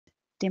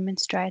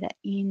demonstrator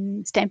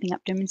in Stampin'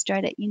 Up!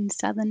 Demonstrator in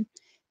southern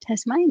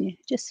Tasmania.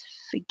 Just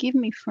forgive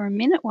me for a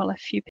minute while a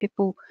few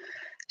people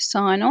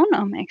sign on.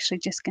 I'm actually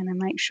just going to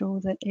make sure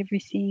that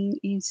everything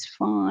is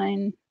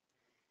fine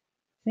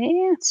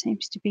there. It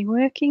seems to be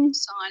working.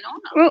 Sign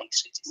on.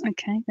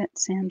 Okay, that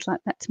sounds like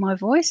that's my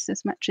voice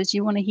as much as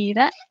you want to hear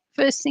that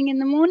first thing in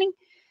the morning.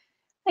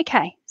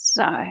 Okay,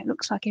 so it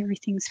looks like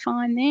everything's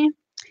fine there.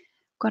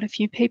 Got a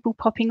few people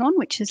popping on,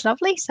 which is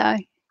lovely. So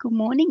good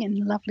morning and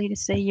lovely to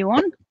see you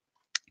on.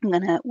 I'm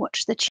going to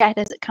watch the chat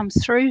as it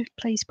comes through.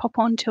 Please pop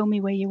on, tell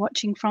me where you're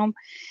watching from,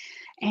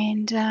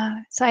 and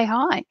say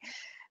hi.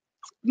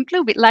 A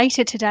little bit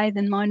later today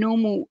than my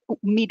normal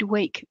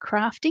midweek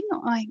crafting.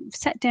 I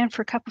sat down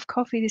for a cup of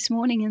coffee this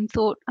morning and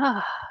thought,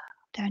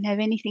 don't have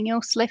anything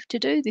else left to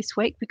do this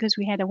week because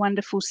we had a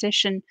wonderful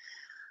session.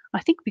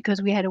 I think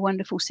because we had a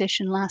wonderful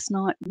session last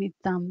night with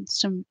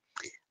some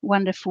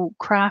wonderful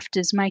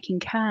crafters making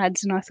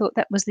cards, and I thought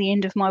that was the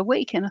end of my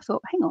week. And I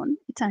thought, hang on,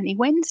 it's only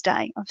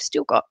Wednesday. I've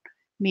still got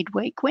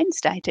midweek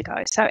Wednesday to go.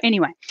 So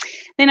anyway,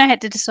 then I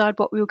had to decide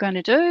what we were going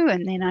to do,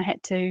 and then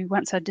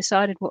once I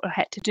decided what I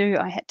had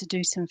to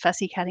do some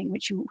fussy cutting,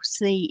 which you'll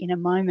see in a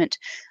moment,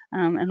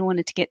 and I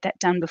wanted to get that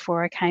done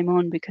before I came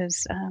on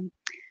because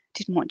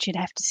didn't want you to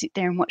have to sit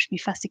there and watch me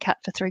fussy cut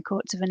for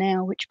 3/4 of an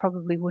hour, which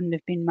probably wouldn't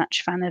have been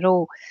much fun at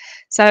all.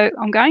 So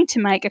I'm going to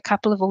make a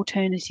couple of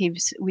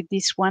alternatives with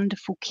this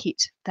wonderful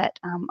kit that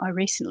I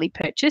recently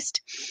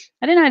purchased.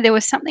 I don't know, there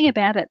was something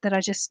about it that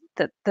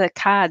the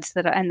cards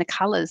and the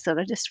colours that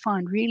I just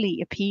find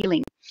really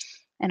appealing.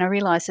 And I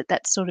realise that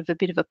that's sort of a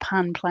bit of a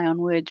pun, play on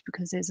words,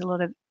 because there's a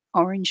lot of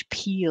orange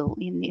peel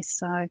in this.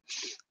 So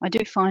I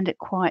do find it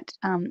quite,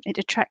 it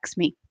attracts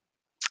me.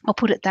 I'll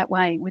put it that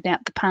way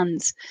without the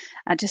puns.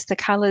 Just the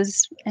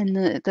colours and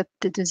the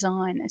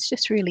design. It's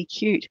just really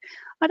cute.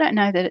 I don't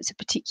know that it's a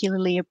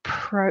particularly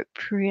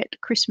appropriate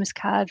Christmas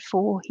card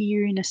for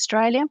here in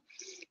Australia.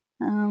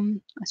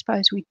 I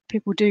suppose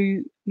people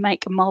do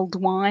make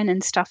mulled wine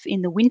and stuff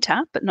in the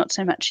winter, but not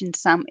so much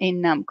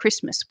in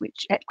Christmas,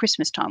 which at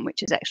Christmas time,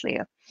 which is actually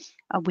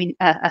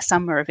a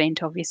summer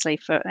event, obviously,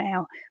 for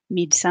our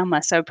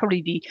midsummer. So it'd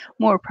probably be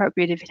more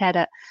appropriate if it had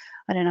a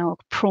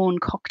prawn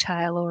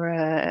cocktail or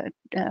a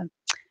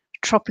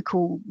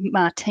tropical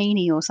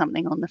martini or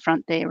something on the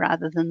front there,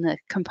 rather than the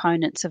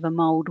components of a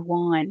mulled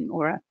wine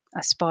or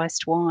a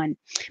spiced wine.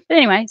 But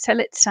anyway, so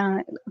let's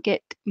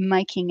get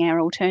making our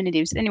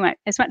alternatives. Anyway,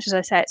 as much as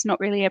I say it's not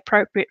really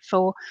appropriate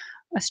for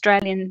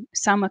Australian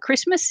summer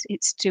Christmas,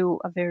 it's still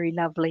a very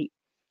lovely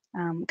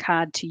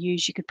card to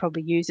use. You could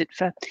probably use it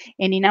for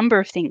any number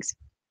of things.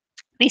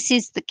 This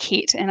is the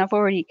kit, and I've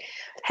already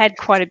had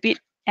quite a bit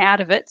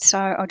out of it, so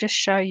I'll just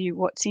show you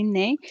what's in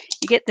there.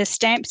 You get the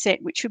stamp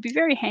set, which would be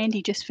very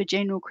handy just for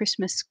general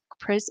Christmas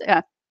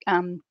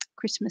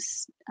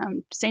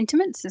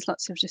sentiments. There's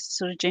lots of just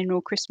sort of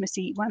general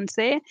Christmassy ones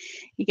there.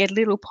 You get a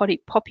little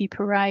Poppy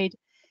Parade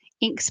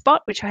ink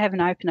spot, which I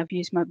haven't opened. I've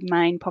used my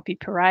main Poppy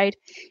Parade.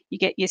 You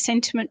get your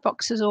sentiment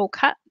boxes all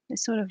cut.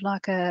 It's sort of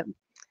like a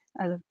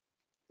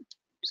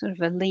sort of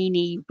a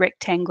leany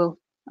rectangle.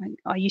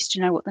 I used to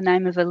know what the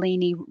name of a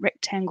leany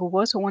rectangle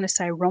was. I want to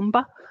say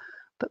rhomba,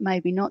 but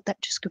maybe not.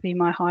 That just could be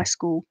my high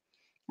school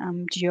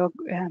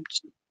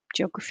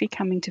geography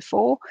coming to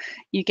fore.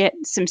 You get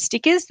some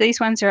stickers. These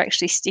ones are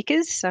actually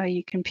stickers, so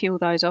you can peel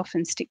those off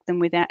and stick them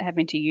without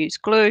having to use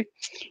glue.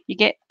 You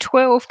get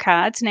 12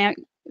 cards. Now,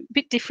 a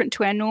bit different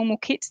to our normal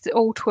kits.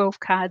 All 12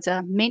 cards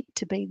are meant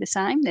to be the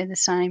same. They're the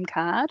same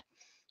card.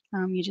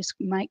 You just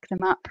make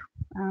them up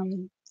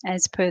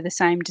as per the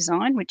same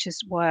design, which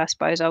is why I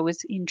suppose I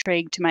was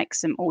intrigued to make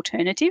some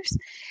alternatives.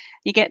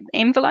 You get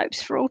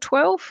envelopes for all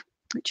 12,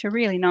 which are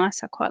really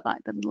nice. I quite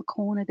like the little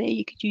corner there.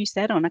 You could use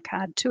that on a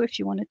card too if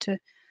you wanted to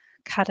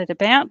cut it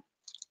about.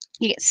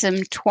 You get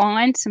some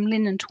twine, some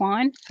linen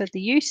twine for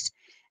the use,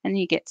 and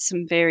you get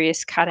some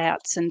various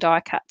cutouts and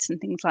die cuts and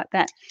things like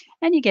that.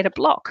 And you get a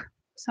block.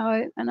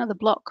 So another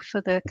block for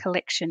the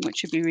collection,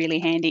 which would be really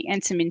handy,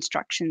 and some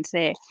instructions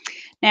there.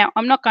 Now,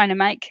 I'm not going to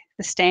make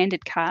the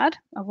standard card.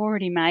 I've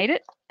already made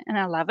it and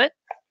I love it,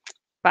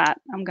 but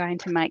I'm going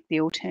to make the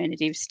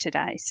alternatives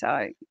today.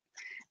 So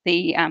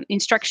the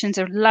instructions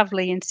are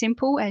lovely and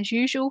simple as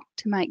usual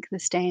to make the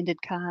standard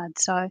card.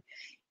 So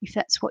if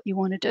that's what you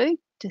want to do,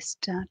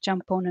 just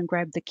jump on and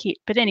grab the kit.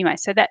 But anyway,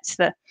 so that's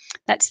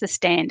the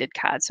standard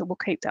card, so we'll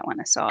keep that one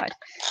aside.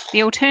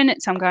 The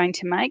alternates I'm going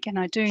to make, and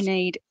I do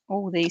need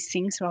all these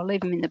things, so I'll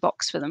leave them in the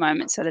box for the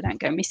moment so they don't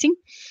go missing.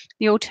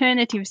 The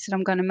alternatives that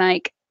I'm going to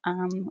make,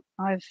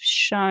 I've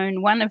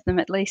shown one of them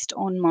at least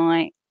on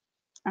my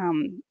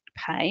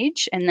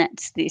page, and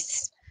that's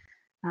this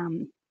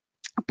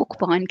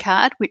bookbind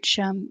card, which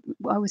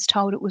I was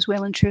told it was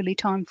well and truly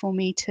time for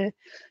me to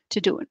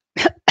do it.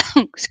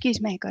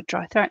 Excuse me, I got a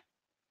dry throat.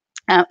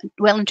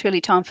 Well and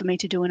truly time for me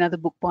to do another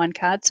bookbind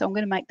card, so I'm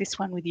going to make this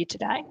one with you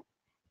today.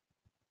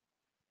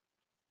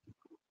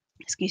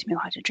 Excuse me,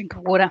 I had a drink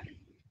of water.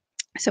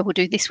 So we'll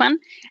do this one,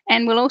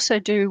 and we'll also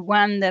do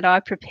one that I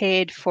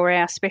prepared for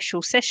our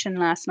special session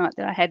last night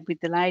that I had with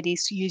the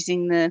ladies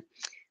using the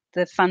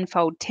the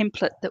Funfold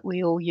template that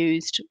we all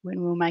used when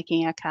we were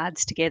making our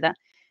cards together,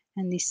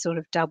 and this sort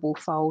of double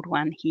fold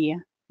one here.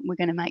 We're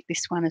going to make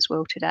this one as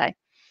well today.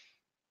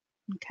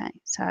 Okay,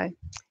 so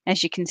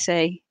as you can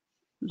see,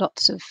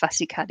 lots of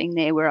fussy cutting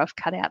there where I've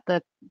cut out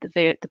the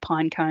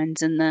pine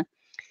cones and the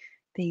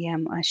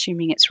I'm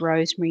assuming it's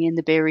rosemary and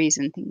the berries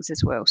and things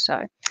as well.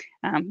 So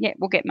yeah,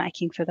 we'll get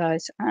making for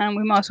those.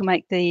 We might as well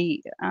make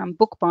the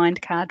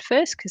bookbind card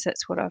first because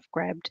that's what I've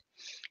grabbed.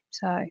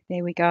 So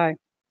there we go.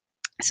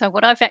 So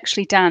what I've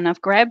actually done,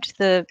 I've grabbed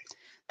the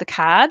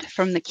card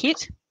from the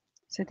kit.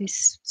 So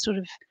this sort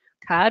of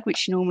card,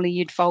 which normally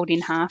you'd fold in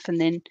half and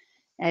then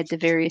add the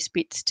various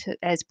bits to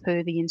as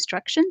per the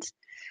instructions.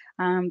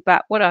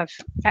 But what I've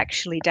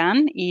actually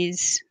done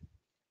is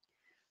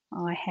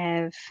I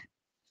have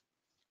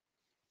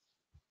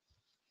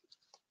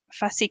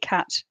fussy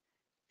cut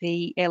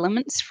the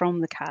elements from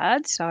the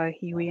card. So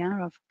here we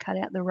are. I've cut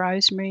out the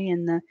rosemary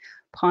and the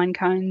pine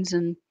cones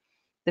and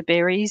the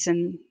berries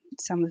and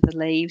some of the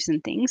leaves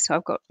and things. So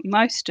I've got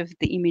most of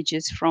the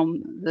images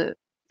from the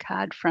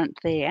card front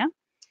there.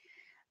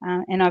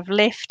 And I've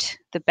left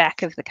the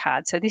back of the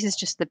card. So this is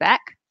just the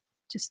back,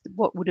 just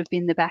what would have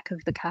been the back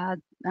of the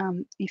card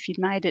if you'd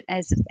made it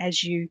as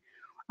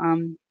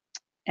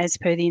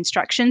per the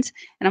instructions.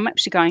 And I'm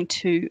actually going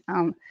to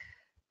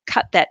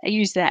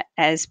use that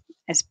as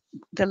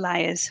the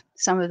layers,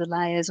 some of the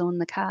layers on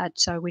the card,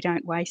 so we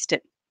don't waste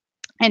it.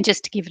 And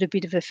just to give it a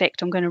bit of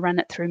effect, I'm going to run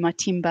it through my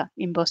timber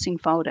embossing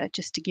folder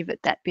just to give it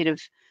that bit of,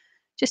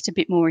 just a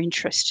bit more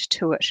interest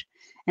to it.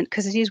 And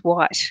because it is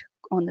white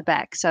on the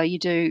back, so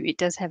it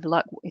does have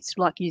it's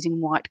like using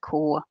white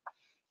core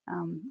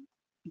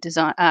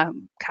design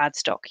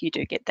cardstock. You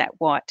do get that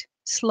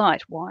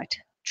slight white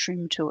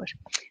trim to it,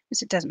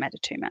 because it doesn't matter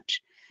too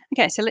much.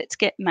 Okay, so let's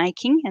get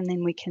making, and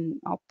then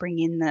I'll bring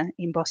in the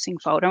embossing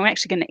folder. I'm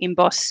actually going to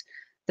emboss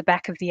the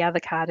back of the other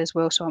card as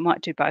well, so I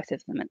might do both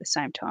of them at the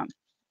same time.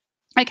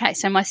 Okay,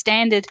 so my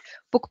standard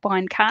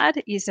bookbind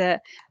card is a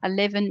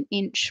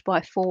 11-inch by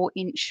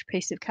 4-inch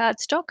piece of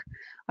cardstock.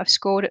 I've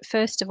scored it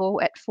first of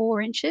all at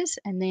 4 inches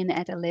and then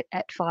at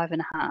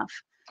 5.5.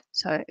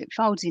 So it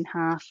folds in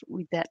half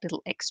with that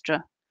little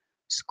extra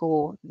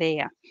score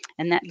there,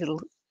 and that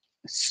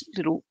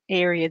little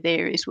area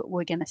there is what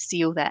we're going to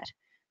seal that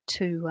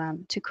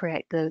to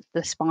create the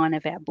spine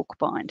of our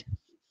bookbind.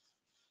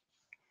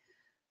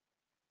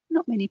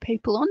 Not many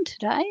people on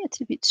today.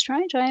 It's a bit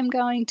strange. I am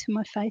going to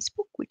my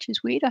Facebook, which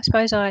is weird. I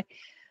suppose I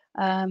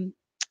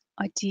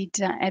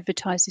did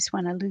advertise this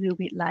one a little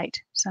bit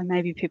late, so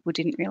maybe people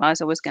didn't realise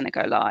I was going to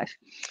go live.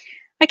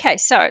 Okay,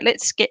 so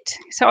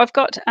so I've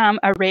got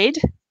a red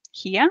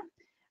here,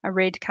 a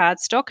red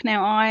cardstock.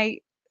 Now I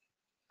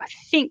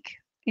think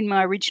in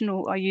my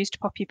original I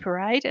used Poppy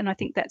Parade, and I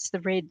think that's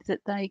the red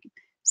that they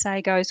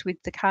say goes with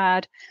the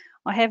card.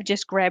 I have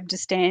just grabbed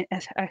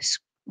a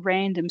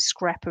random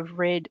scrap of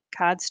red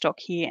cardstock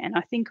here, and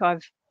I think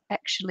I've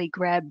actually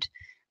grabbed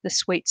the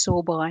sweet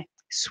sorbet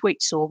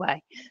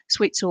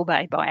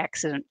by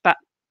accident, but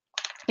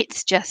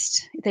it's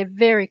just, they're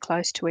very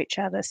close to each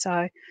other, so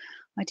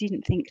I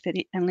didn't think that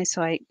unless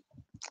I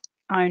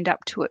owned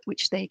up to it,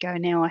 which there you go,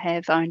 now I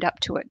have owned up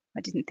to it,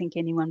 I didn't think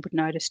anyone would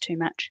notice too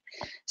much.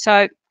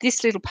 So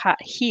this little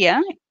part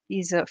here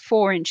is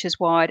 4 inches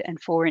wide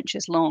and 4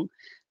 inches long.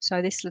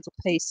 So this little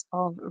piece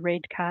of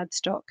red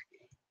cardstock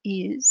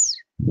is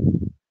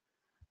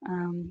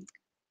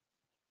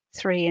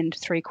 3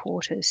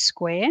 3/4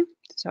 square,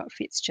 so it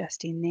fits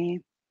just in there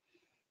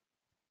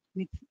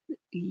with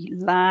the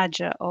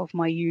larger of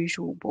my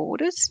usual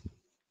borders.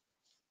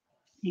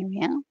 Here we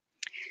are.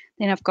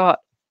 Then I've got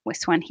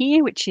this one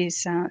here, which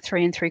is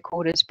 3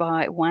 3/4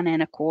 by 1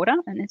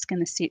 1/4, and it's going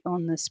to sit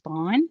on the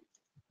spine,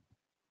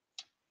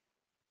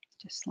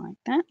 just like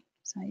that.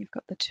 So you've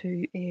got the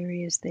two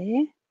areas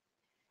there.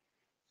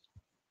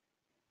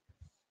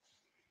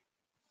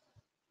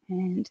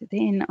 And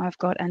then I've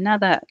got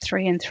another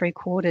 3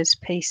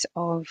 3/4 piece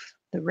of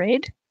the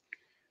red,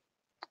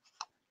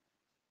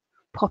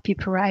 Poppy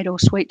Parade or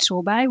Sweet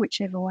Sorbet,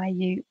 whichever way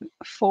you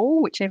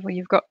fall, whichever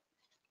you've got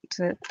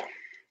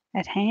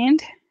at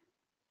hand. I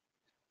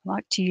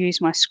like to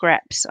use my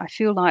scraps. I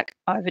feel like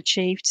I've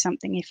achieved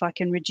something if I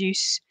can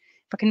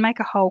make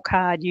a whole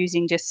card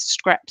using just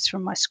scraps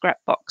from my scrap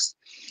box.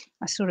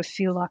 I sort of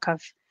feel like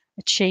I've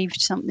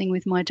achieved something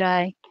with my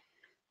day.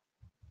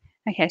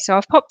 Okay, so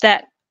I've popped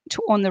that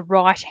on the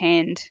right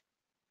hand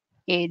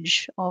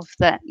edge of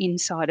the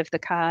inside of the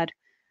card.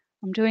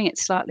 I'm doing it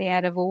slightly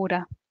out of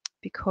order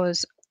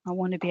because I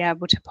want to be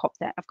able to pop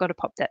that. I've got to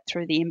pop that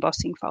through the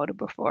embossing folder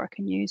before I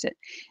can use it.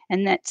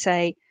 And that's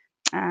a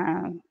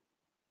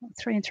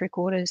 3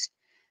 3/4,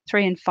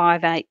 3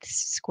 5/8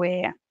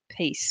 square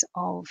piece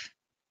of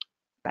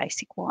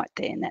basic white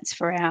there. And that's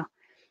for our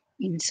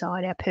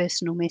inside, our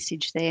personal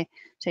message there.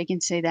 So you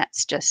can see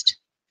that's just,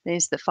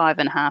 there's the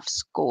 5.5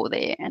 score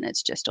there, and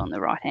it's just on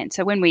the right hand.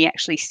 So when we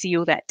actually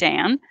seal that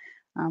down,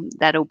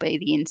 that'll be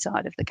the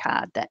inside of the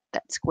card, that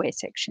square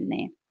section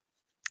there.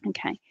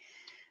 Okay,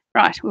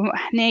 right, we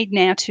need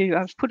now to,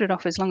 I've put it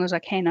off as long as I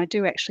can. I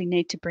do actually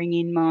need to bring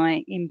in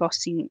my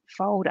embossing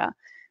folder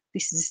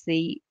this is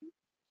the,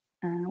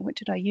 what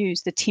did I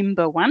use? The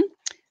timber one.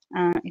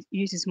 It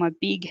uses my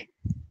big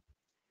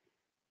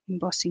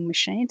embossing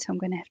machine, so I'm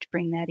going to have to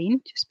bring that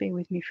in. Just bear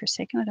with me for a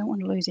second. I don't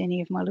want to lose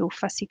any of my little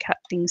fussy cut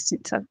things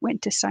since I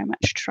went to so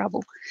much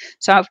trouble.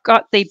 So I've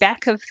got the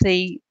back of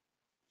the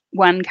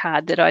one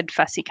card that I'd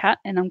fussy cut,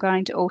 and I'm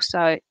going to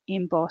also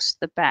emboss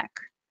the back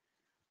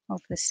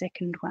of the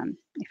second one,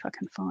 if I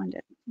can find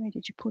it. Where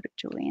did you put it,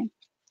 Julianne?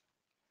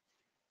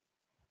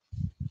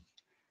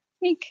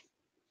 Ink.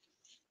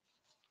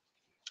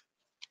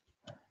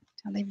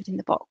 I'll leave it in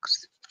the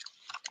box.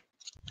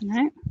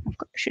 No,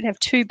 should have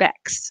two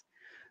backs.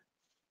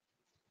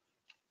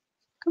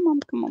 Come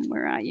on,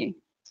 where are you?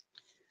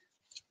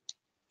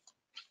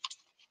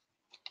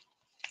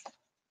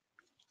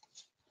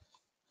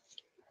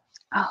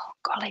 Oh,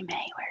 golly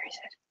me, where is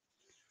it?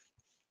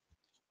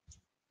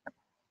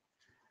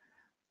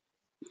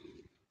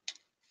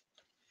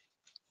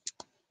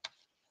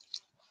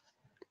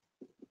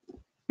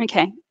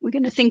 Okay, we're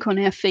going to think on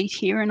our feet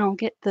here, and I'll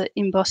get the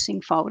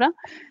embossing folder,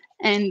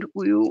 and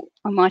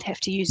I might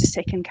have to use a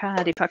second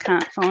card if I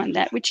can't find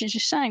that, which is a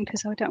shame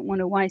because I don't want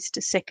to waste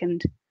a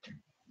second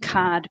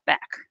card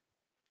back.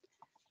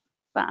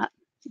 But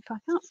if I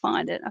can't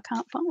find it, I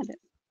can't find it.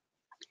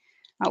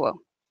 Oh well,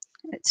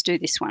 let's do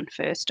this one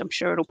first. I'm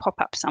sure it'll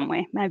pop up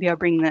somewhere. Maybe I'll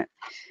bring that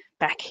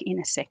back in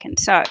a second.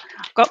 So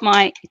I've got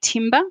my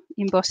timber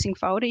embossing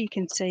folder, you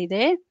can see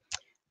there.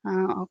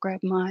 I'll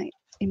grab my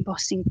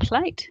embossing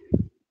plate.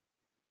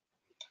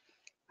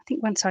 I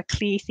think once I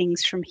clear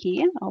things from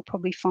here, I'll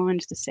probably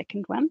find the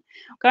second one.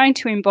 I'm going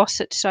to emboss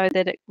it so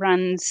that it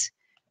runs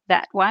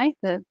that way,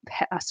 a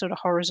sort of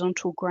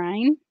horizontal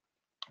grain.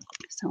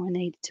 So I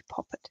need to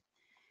pop it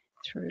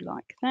through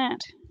like that.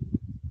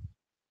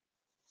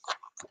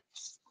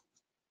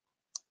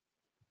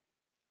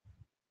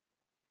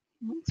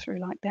 Through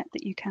like that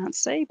you can't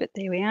see, but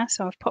there we are.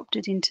 So I've popped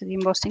it into the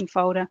embossing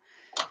folder,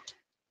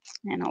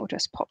 and I'll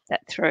just pop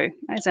that through.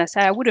 As I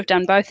say, I would have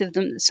done both of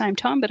them at the same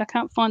time, but I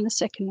can't find the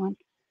second one.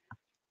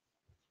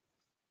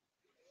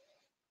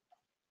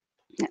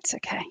 That's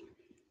okay. I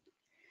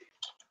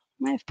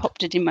may have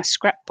popped it in my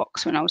scrap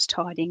box when I was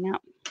tidying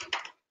up.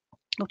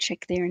 I'll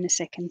check there in a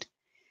second.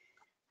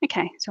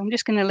 Okay, so I'm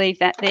just going to leave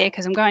that there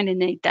because I'm going to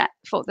need that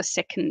for the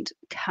second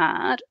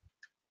card.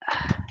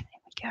 There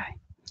we go.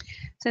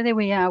 So there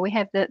we are. We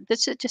have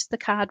this is just the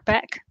card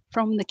back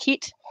from the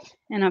kit,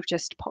 and I've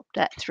just popped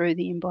that through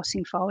the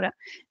embossing folder.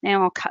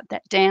 Now I'll cut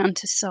that down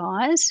to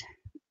size.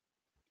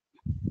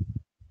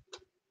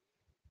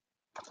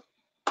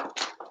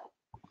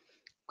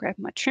 Grab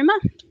my trimmer.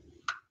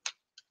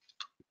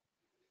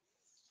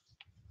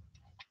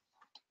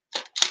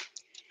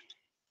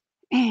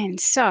 And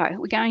so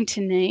we're going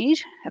to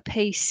need a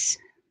piece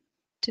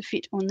to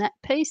fit on that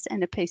piece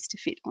and a piece to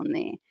fit on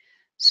there.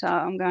 So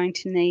I'm going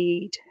to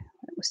need,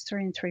 it was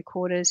 3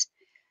 3/4,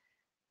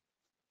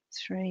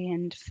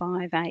 3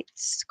 5/8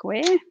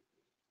 square. I'll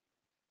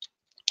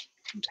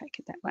take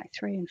it that way,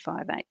 3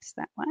 5/8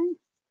 that way.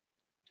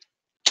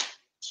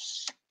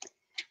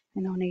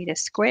 And I'll need a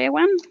square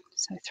one,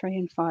 so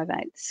 3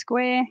 5/8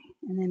 square,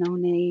 and then I'll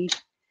need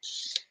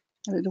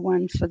a little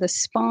one for the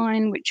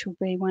spine, which will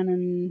be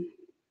 1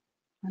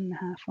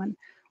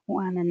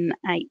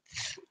 1/8.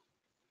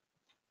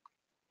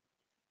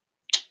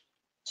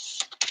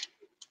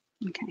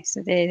 Okay,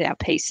 so there's our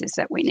pieces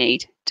that we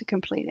need to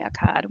complete our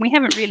card. And we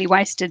haven't really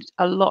wasted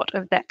a lot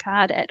of that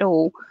card at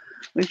all.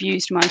 We've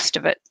used most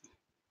of it,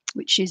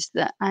 which is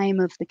the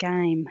aim of the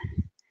game.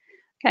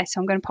 Okay,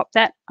 so I'm going to pop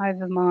that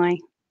over my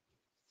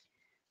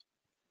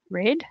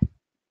red,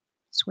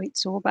 Sweet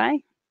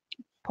Sorbet,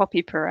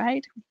 Poppy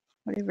Parade,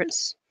 whatever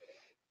it's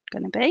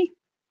going to be.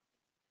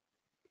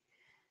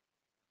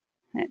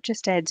 It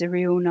just adds a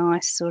real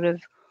nice sort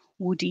of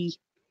woody,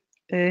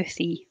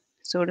 earthy,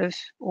 sort of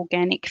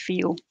organic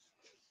feel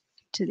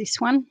to this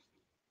one.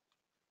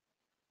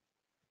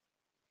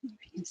 If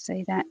you can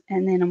see that.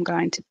 And then I'm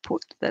going to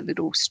put the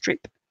little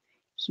strip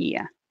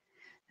here.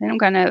 Then I'm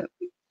going to,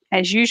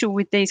 as usual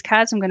with these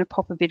cards, I'm going to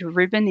pop a bit of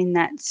ribbon in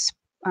that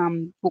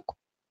book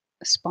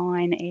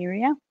spine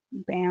area,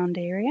 bound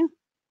area.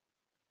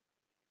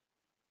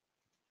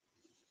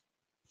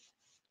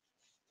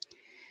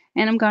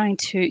 And I'm going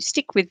to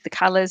stick with the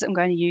colours. I'm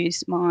going to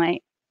use my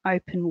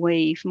open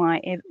weave,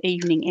 my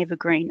evening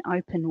evergreen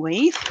open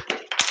weave.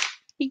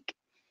 Eek.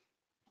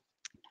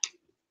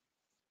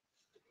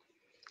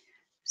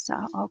 So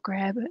I'll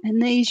grab it.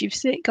 And these,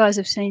 guys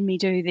have seen me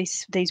do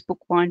these book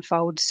bind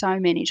folds so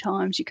many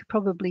times. You could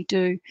probably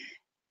do,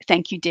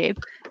 thank you, Deb.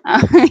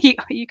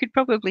 You could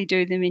probably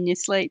do them in your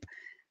sleep.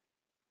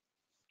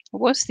 I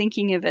was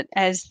thinking of it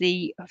as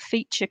the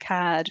feature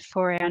card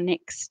for our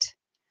next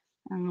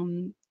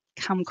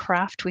Come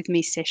Craft With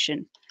Me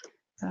session.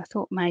 But I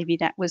thought maybe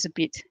that was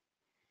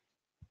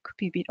could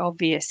be a bit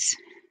obvious.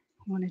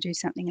 I want to do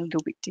something a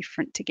little bit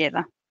different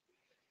together.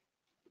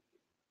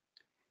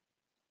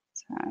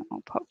 So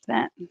I'll pop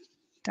that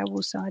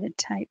double-sided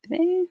tape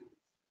there.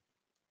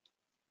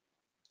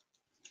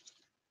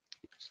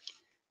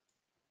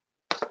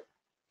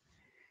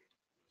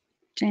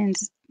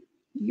 Jan's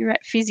you're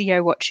at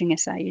physio watching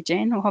us, are you,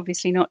 Jen? Or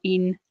obviously not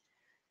in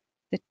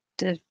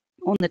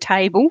on the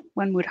table,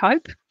 one would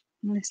hope,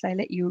 unless they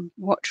let you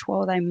watch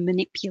while they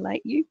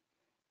manipulate you,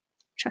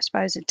 which I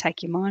suppose would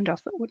take your mind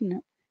off it, wouldn't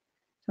it?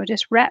 So I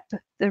just wrap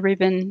the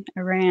ribbon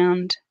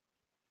around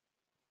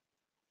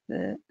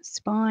the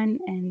spine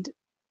and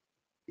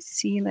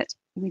seal it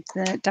with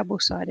the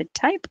double-sided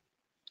tape,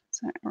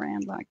 so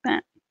around like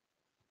that.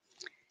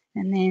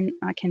 And then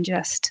I can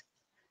just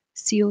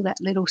seal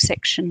that little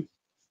section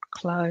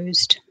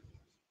closed.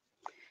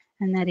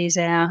 And that is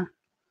our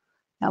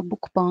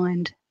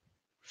bookbind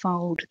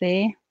fold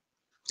there.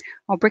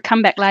 I'll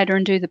come back later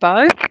and do the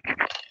bow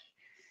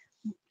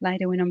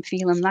later when I'm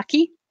feeling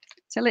lucky.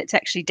 So let's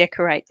actually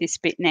decorate this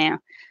bit now.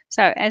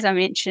 So as I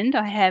mentioned,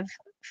 I have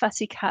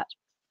fussy cut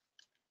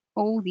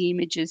all the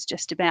images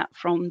just about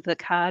from the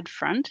card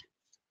front.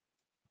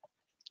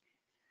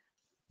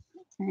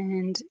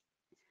 And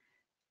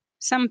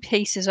some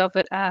pieces of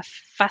it are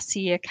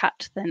fussier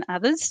cut than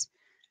others.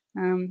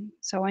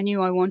 So I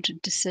knew I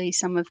wanted to see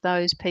some of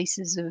those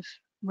pieces of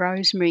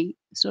rosemary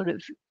sort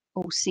of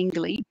all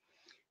singly,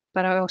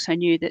 but I also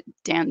knew that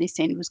down this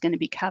end was going to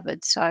be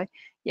covered. So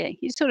yeah,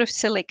 you sort of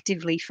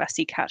selectively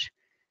fussy cut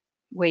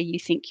where you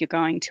think you're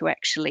going to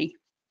actually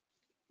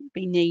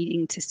be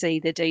needing to see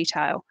the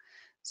detail.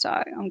 So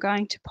I'm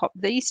going to pop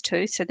these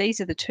two. So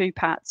these are the two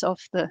parts of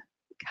the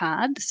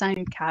card, the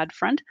same card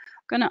front.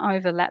 I'm going to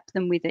overlap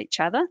them with each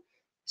other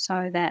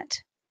so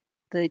that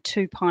the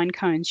two pine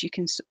cones,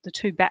 the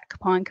two back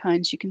pine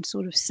cones, you can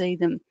sort of see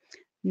them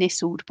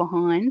nestled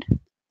behind.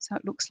 So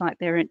it looks like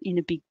they're in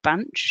a big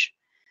bunch.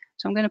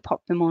 So I'm going to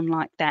pop them on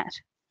like that.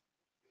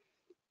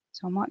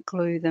 So I might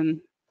glue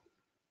them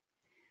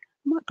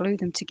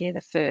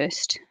together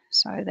first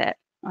so that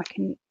I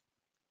can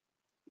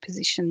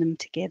position them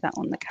together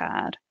on the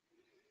card.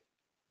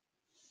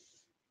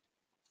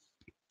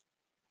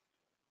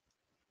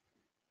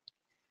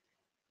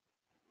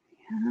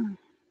 Yeah.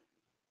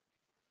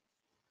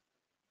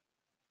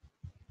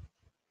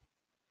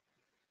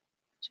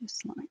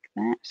 Just like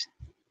that.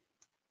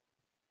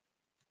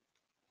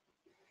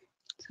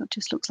 So it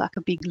just looks like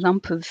a big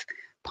lump of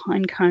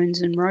pine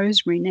cones and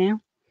rosemary now.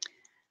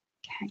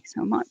 Okay,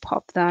 so I might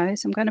pop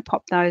those. I'm going to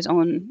pop those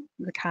on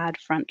the card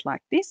front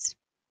like this.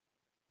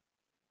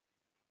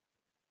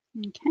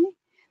 Okay,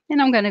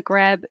 then I'm going to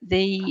grab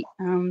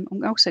I'm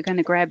also going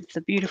to grab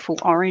the beautiful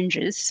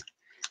oranges.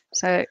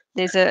 So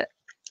there's a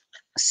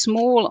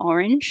small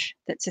orange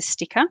that's a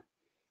sticker.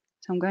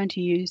 So I'm going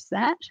to use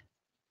that.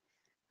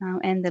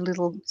 And the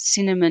little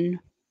cinnamon,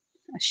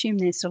 I assume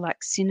they're sort of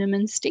like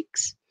cinnamon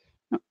sticks,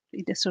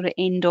 the sort of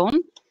end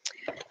on.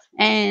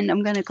 And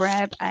I'm going to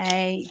grab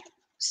the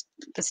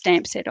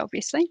stamp set,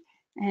 obviously,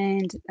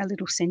 and a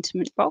little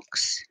sentiment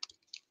box.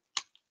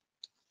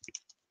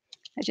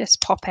 They just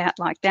pop out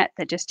like that.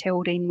 They're just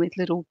held in with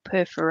little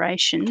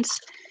perforations.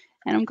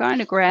 And I'm going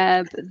to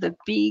grab the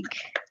big,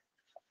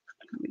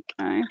 here we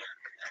go,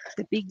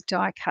 the big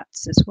die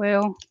cuts as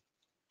well.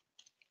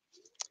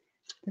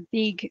 The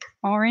big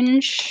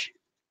orange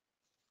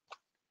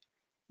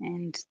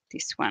and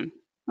this one.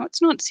 Oh,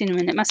 it's not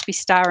cinnamon. It must be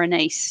star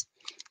anise.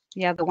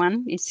 The other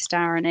one is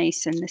star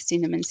anise and the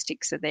cinnamon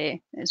sticks are there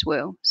as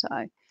well. So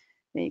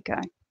there you go.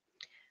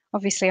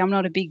 Obviously, I'm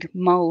not a big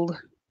mold,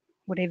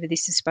 whatever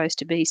this is supposed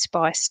to be,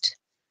 spiced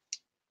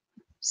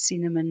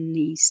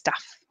cinnamony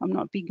stuff. I'm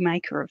not a big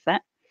maker of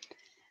that.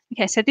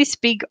 Okay, so this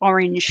big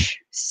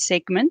orange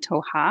segment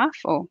or half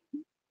or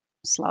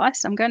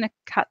slice, I'm going to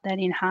cut that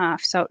in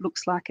half so it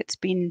looks like it's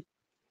been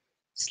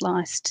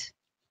sliced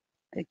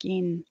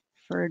again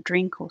for a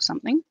drink or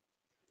something.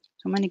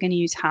 So I'm only going to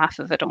use half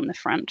of it on the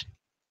front.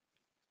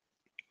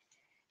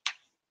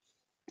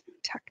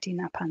 Tucked in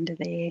up under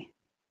there.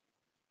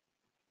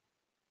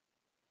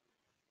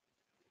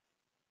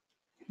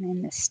 And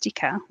then the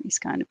sticker is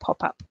going to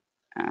pop up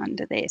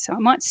under there. So I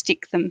might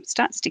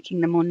start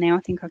sticking them on now.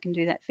 I think I can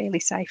do that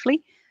fairly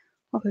safely.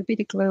 Pop a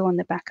bit of glue on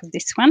the back of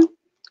this one.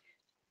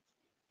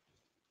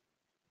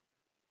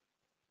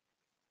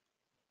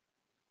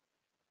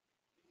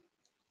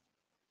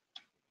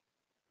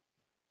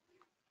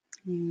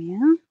 There we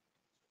are.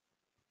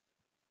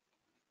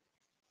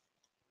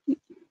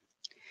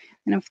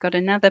 And I've got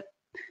another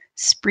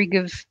sprig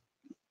of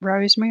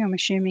rosemary, I'm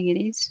assuming it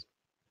is.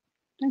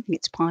 I don't think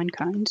it's pine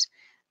cones.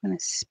 I'm going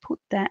to put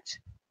that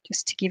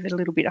just to give it a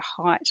little bit of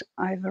height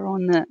over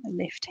on the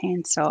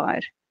left-hand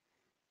side,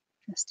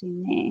 just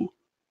in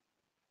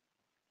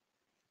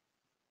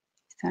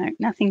there. So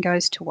nothing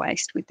goes to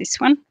waste with this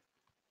one.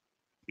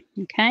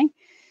 Okay.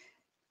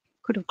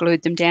 Could have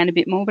glued them down a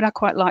bit more, but I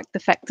quite like the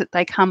fact that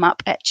they come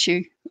up at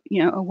you,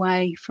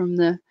 away from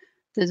the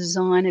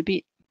design a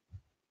bit.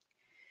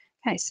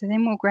 Okay, so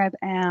then we'll grab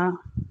our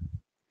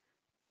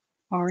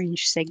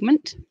orange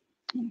segment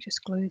and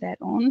just glue that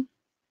on,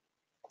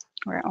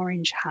 or our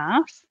orange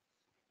half.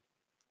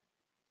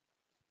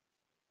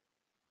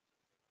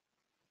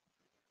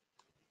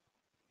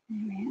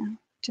 There we are.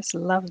 Just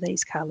love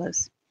these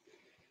colours.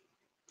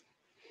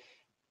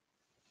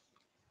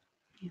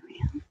 Here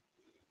we are.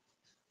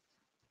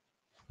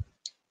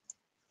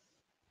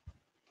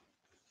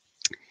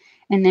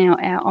 And now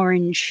our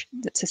orange,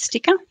 that's a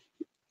sticker.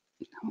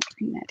 I'll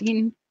bring that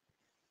in,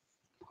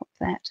 pop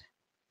that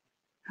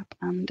up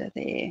under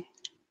there.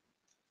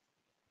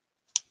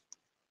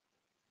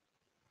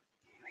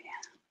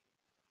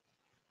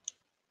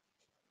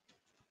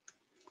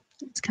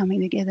 It's coming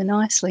together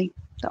nicely.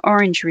 The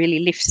orange really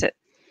lifts it.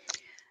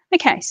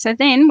 Okay, so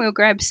then we'll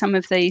grab some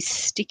of these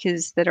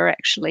stickers that are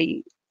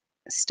actually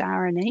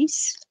star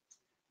anise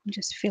and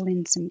just fill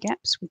in some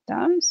gaps with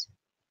those.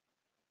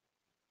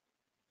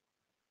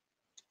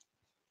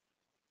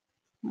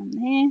 One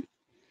there.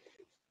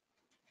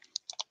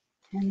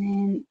 And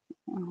then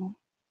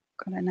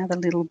I've got another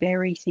little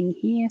berry thing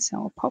here, so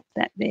I'll pop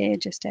that there,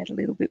 just add a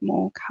little bit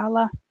more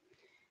colour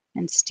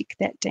and stick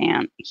that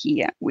down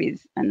here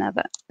with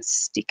another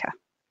sticker.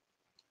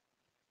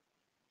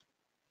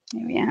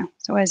 There we are.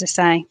 So as I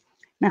say,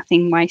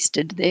 nothing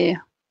wasted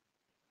there.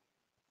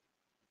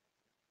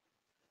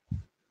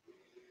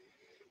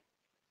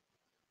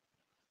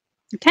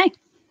 Okay,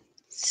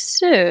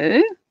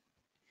 so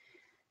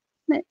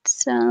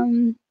let's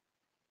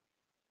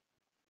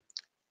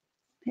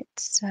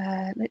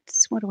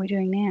what are we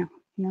doing now?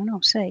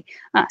 I'll see.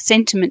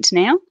 Sentiment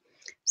now.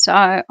 So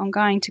I'm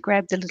going to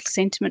grab the little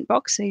sentiment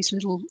box, these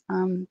little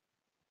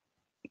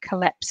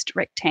collapsed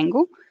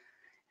rectangle,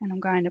 and I'm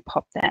going to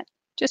pop that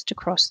just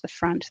across the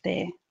front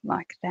there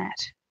like that.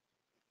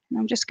 And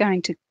I'm just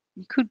going to,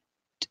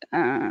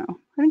 I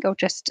think I'll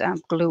just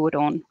glue it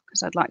on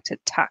because I'd like to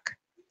tuck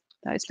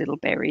those little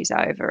berries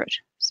over it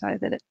so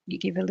that you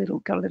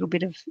got a little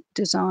bit of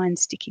design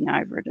sticking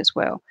over it as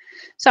well.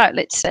 So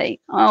let's see.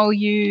 I'll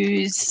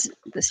use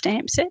the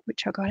stamp set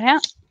which I got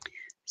out.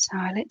 So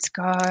let's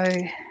go.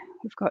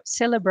 We've got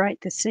Celebrate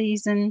the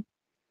Season.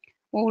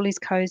 All is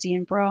cozy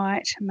and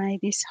bright. May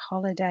this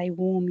holiday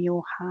warm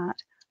your heart.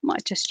 I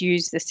might just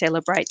use the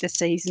Celebrate the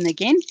Season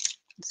again.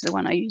 It's the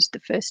one I used the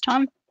first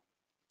time.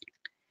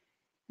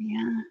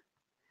 Yeah.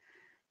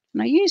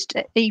 And I used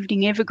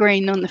Evening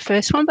Evergreen on the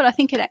first one, but I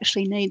think it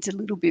actually needs a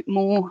little bit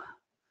more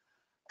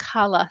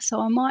colour. So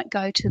I might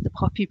go to the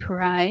Poppy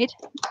Parade,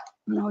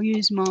 and I'll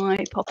use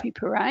my Poppy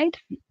Parade.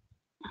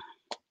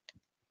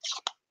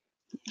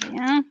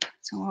 Yeah,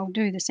 so I'll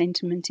do the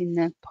sentiment in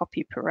the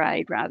Poppy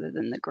Parade rather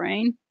than the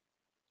green.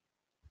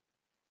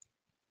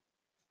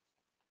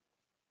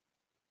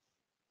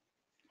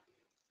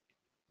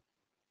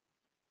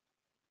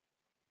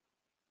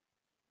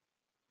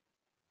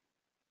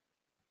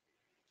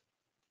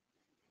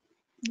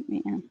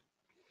 Yeah,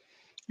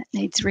 that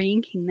needs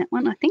re-inking, that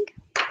one, I think.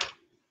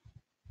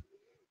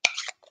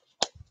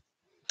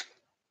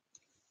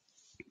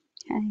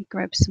 Okay,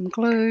 grab some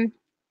glue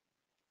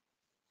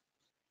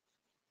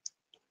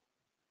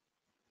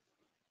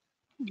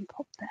and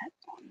pop that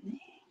on there.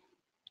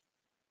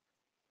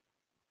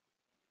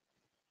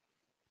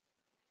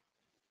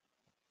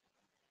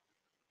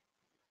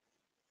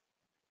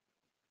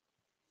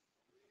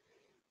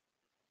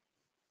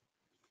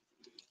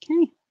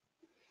 Okay,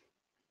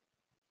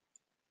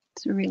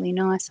 it's really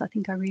nice. I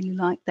think I really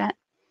like that.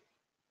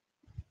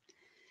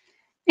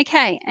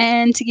 Okay,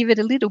 and to give it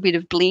a little bit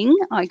of bling,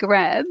 I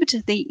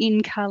grabbed the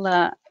In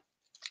Colour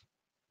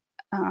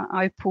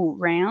opal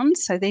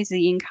rounds. So these are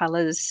the in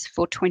colours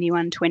for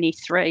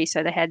 21-23.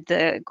 So they had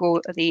the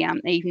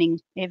Evening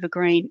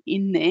Evergreen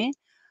in there.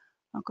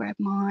 I'll grab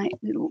my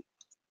little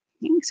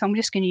thing. So I'm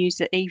just going to use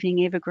the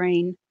Evening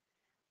Evergreen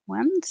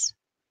ones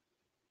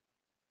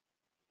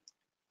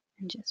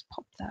and just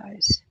pop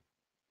those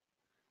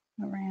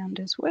around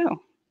as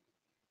well.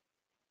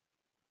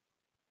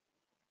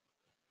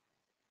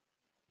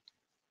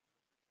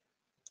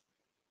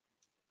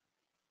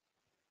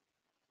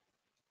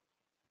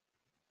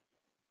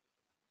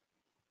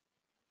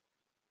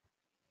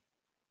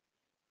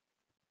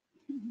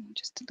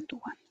 Just a little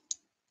one.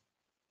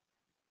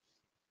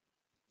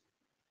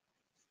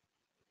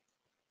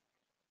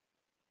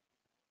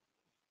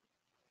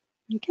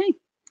 Okay.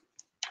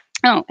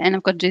 Oh, and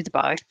I've got to do the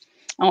bow.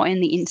 Oh,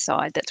 and the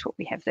inside. That's what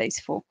we have these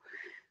for.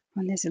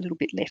 And there's a little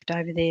bit left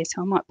over there,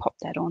 so I might pop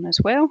that on as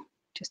well.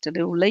 Just a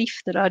little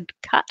leaf that I'd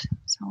cut.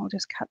 So I'll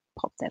just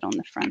pop that on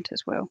the front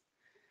as well,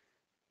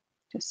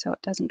 just so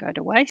it doesn't go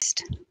to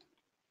waste.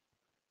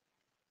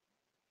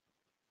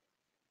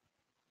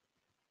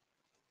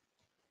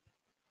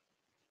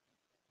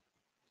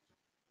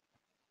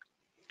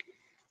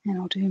 And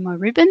I'll do my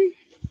ribbon.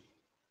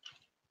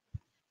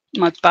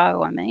 My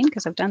bow, I mean,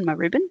 because I've done my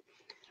ribbon.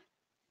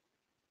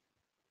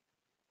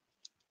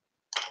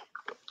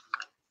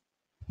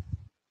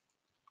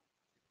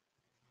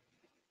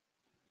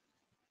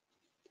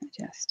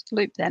 Just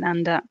loop that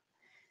under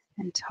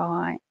and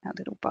tie a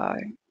little bow.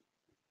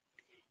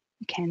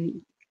 You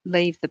can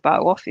leave the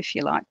bow off if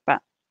you like, but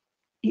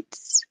I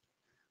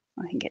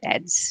think it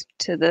adds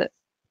to the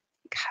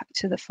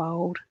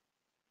fold.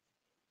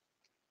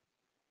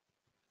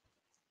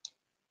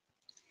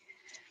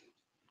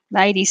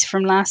 Ladies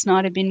from last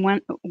night have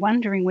been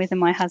wondering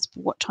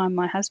what time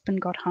my husband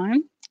got home.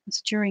 It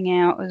was during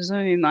our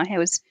Zoom. I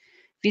was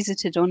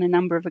visited on a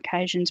number of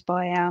occasions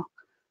by our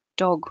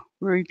dog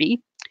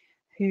Ruby,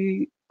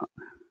 who,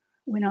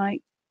 when I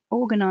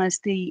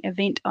organised the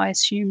event I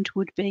assumed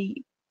would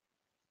be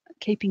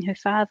keeping her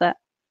father,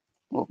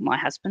 well, my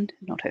husband,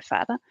 not her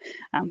father.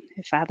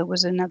 Her father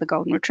was another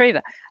golden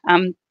retriever,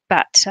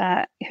 but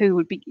he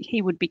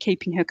would be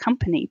keeping her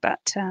company,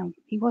 but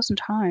he wasn't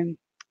home.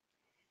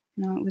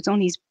 No, it was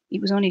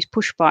on his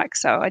push bike,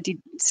 so I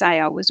did say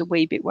I was a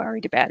wee bit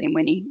worried about him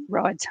when he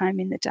rides home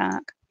in the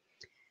dark.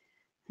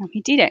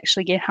 He did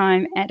actually get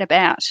home at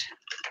about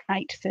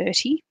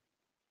 8:30,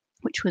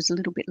 which was a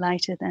little bit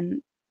later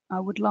than I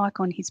would like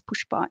on his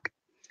push bike,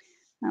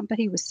 but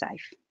he was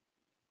safe.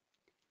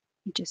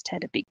 He just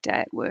had a big day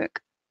at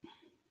work.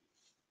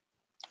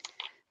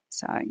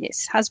 So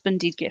yes, husband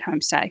did get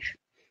home safe.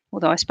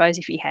 Although I suppose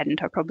if he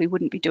hadn't, I probably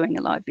wouldn't be doing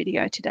a live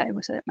video today,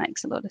 so that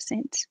makes a lot of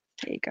sense.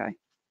 There you go.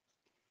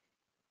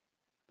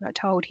 But I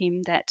told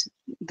him that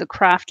the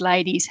craft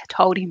ladies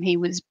told him he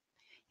was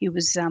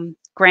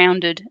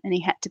grounded and he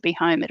had to be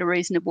home at a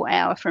reasonable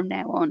hour from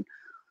now on,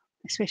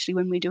 especially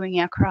when we're doing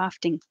our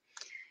crafting.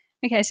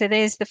 Okay, so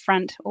there's the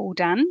front all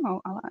done.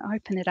 I'll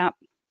open it up.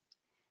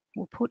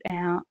 We'll put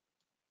our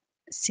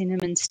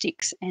cinnamon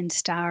sticks and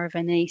star of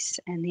anise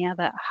and the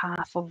other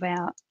half of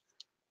our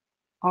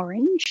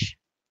orange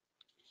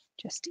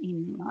just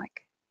in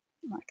like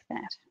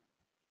that,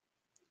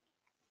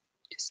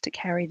 just to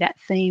carry that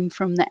theme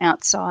from the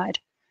outside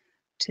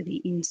to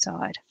the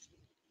inside.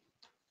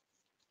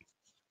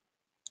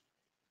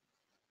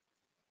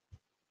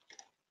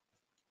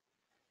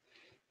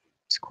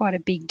 It's quite a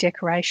big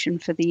decoration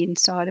for the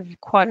inside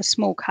of quite a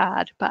small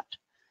card, but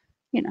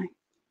you know,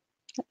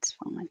 that's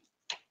fine.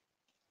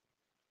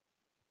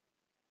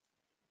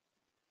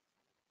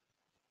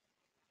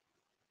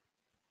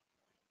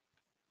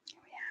 Here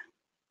we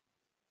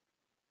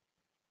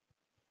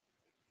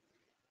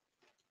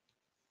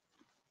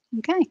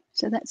are. Okay,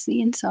 so that's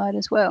the inside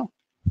as well.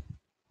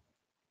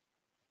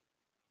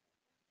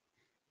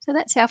 So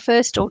that's our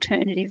first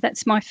alternative.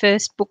 That's my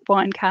first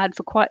bookbind card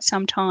for quite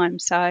some time.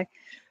 So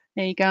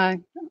there you go.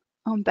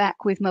 I'm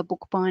back with my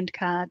bookbind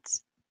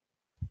cards.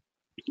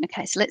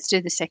 Okay, so let's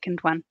do the second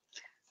one.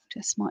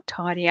 Just might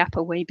tidy up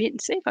a wee bit and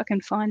see if I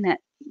can find that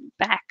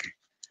back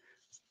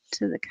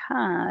to the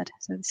card.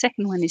 So the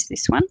second one is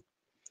this one.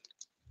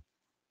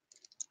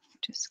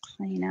 Just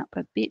clean up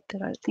a bit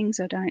things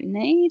I don't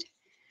need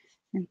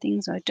and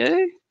things I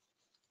do.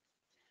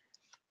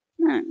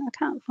 No, I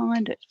can't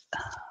find it.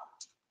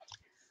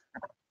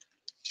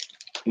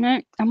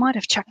 No, I might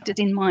have chucked it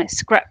in my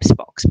scraps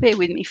box. Bear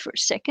with me for a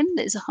second.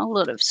 There's a whole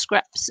lot of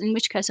scraps, in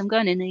which case I'm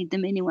going to need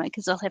them anyway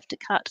because I'll have to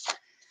cut.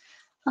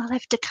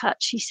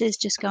 She says,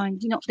 just going,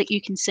 not that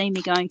you can see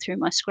me going through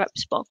my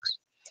scraps box,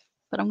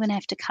 but I'm going to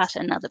have to cut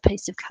another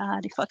piece of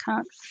card if I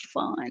can't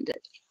find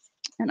it.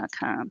 And I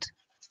can't.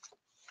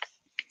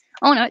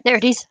 Oh no, there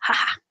it is.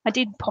 Ha! I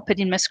did pop it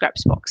in my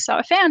scraps box. So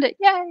I found it.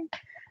 Yay!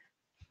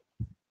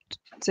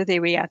 So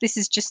there we are. This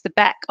is just the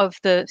back of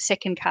the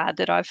second card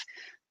that I've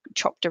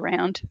chopped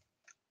around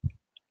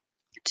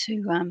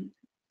to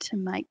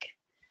make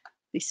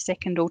this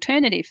second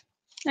alternative.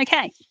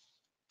 Okay.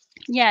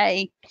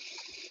 Yay.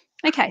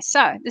 Okay,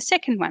 so the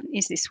second one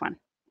is this one.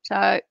 So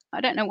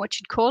I don't know what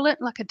you'd call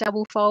it, like a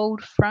double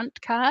fold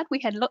front card. We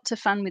had lots of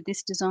fun with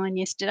this design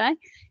yesterday.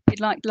 If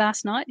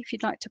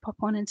you'd like to pop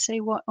on and see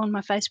what on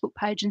my Facebook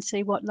page and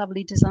see what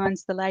lovely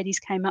designs the ladies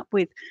came up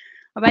with.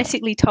 I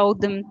basically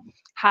told them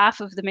half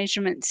of the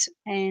measurements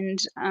and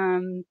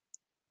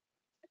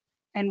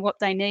what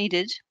they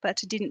needed,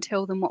 but I didn't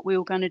tell them what we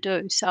were going to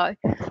do. So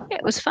yeah,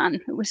 it was fun.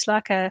 It was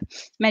like a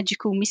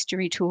magical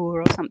mystery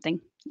tour or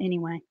something.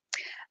 Anyway.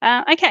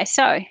 Okay,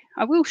 so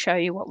I will show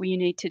you what we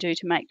need to do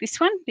to make this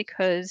one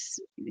because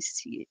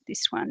this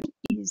one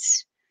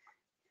is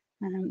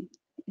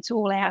it's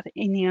all out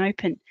in the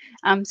open.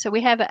 So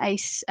we have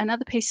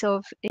another piece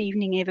of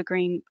Evening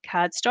Evergreen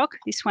cardstock.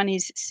 This one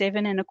is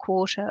 7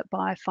 1/4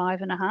 by 5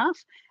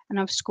 1/2, and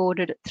I've scored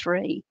it at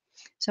 3.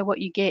 So what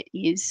you get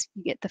is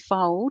you get the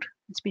fold.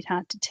 It's a bit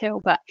hard to tell,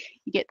 but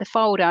you get the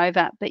fold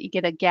over, but you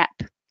get a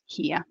gap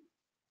here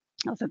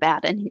of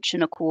about 1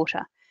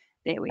 1/4.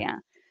 There we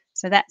are.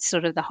 So that's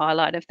sort of the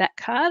highlight of that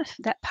card,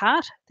 that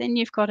part. Then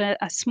you've got a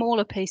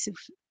smaller piece of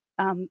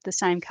the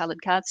same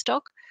coloured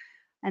cardstock,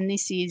 and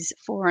this is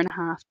 4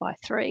 1/2 by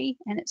 3,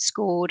 and it's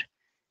scored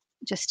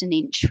just 1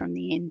 inch from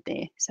the end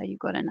there. So you've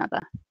got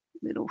another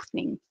little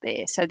thing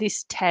there. So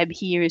this tab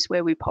here is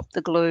where we pop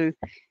the glue,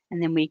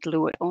 and then we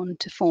glue it on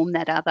to form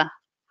that other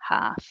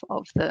half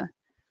of the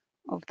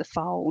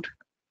fold.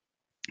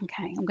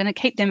 Okay, I'm going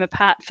to keep them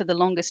apart for the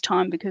longest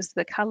time because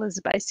the colours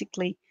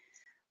basically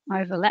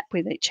overlap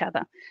with each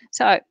other.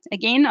 So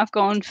again, I've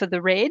gone for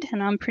the red,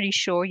 and I'm pretty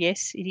sure,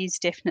 yes, it is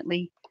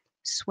definitely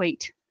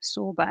Sweet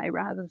Sorbet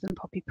rather than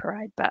Poppy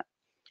Parade, but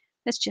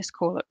let's just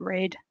call it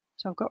red.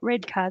 So I've got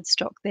red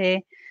cardstock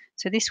there.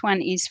 So this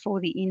one is for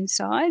the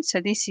inside.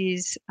 So this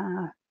is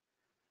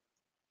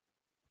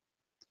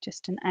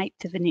just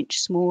 1/8 of an inch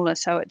smaller.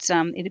 So it's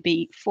it'd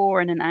be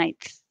 4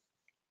 1/8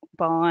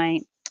 by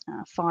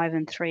 5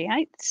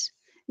 3/8.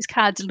 This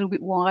card's a little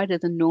bit wider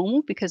than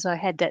normal because I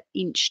had that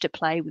inch to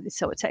play with,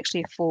 so it's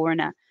actually a 4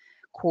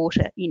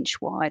 1/4 inch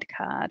wide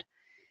card.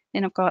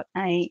 Then I've got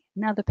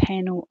another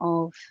panel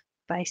of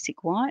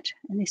basic white,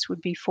 and this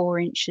would be 4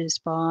 inches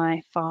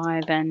by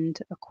 5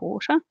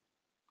 1/4.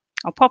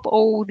 I'll pop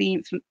all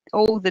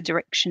the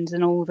directions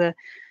and all the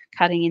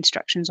cutting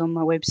instructions on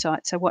my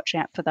website, so watch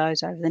out for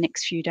those over the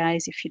next few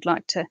days if you'd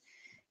like to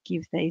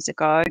give these a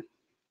go.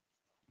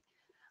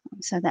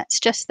 So that's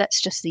just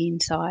the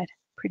inside,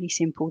 pretty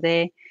simple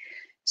there.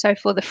 So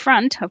for the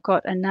front, I've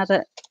got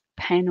another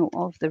panel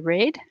of the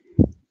red.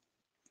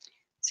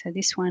 So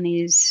this one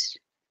is,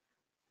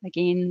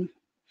 again,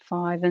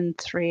 5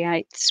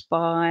 3/8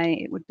 by,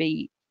 it would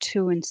be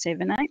 2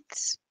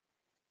 7/8.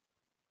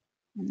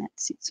 And that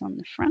sits on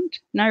the front.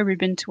 No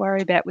ribbon to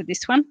worry about with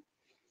this one.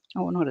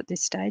 Oh, not at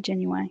this stage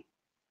anyway.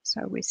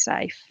 So we're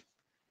safe.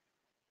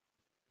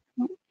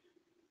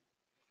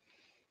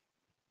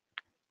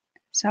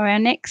 So our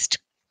next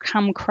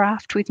Come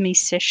Craft With Me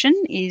session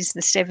is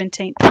the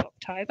 17th of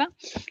October.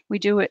 We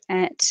do it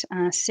at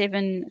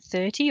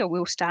 7:30, or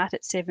we'll start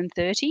at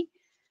 7:30.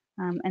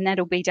 And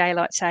that'll be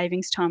daylight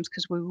savings times,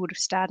 because we would have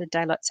started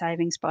daylight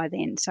savings by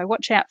then. So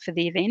watch out for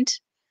the event.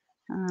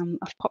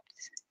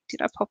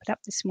 Did I pop it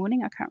up this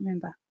morning? I can't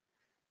remember.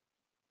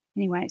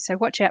 Anyway, so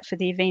watch out for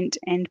the event,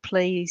 and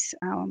please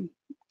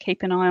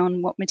keep an eye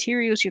on what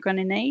materials you're going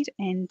to need,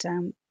 and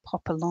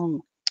pop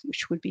along,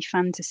 which would be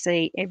fun to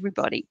see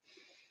everybody.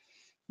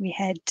 We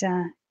had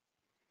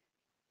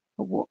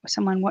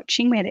someone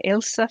watching. We had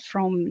Elsa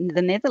from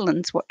the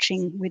Netherlands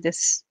watching with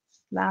us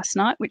last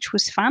night, which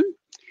was fun.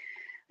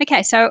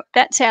 Okay, so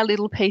that's our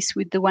little piece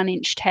with the 1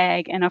 inch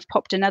tag, and I've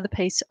popped another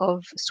piece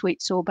of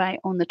sweet sorbet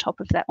on the top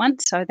of that one.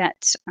 So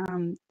that's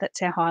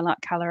our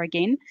highlight colour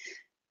again.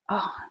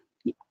 Oh,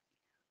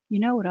 you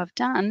know what I've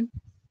done?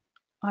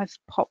 I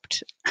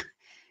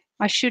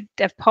should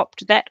have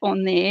popped that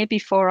on there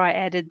before I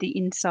added the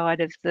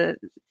inside of the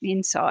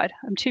inside.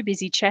 I'm too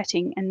busy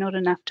chatting and not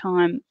enough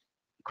time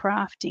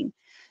crafting.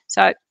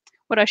 So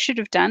what I should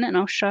have done, and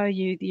I'll show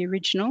you the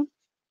original,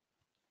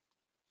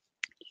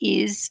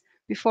 is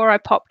before I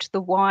popped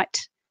the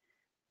white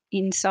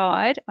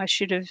inside, I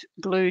should have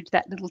glued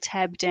that little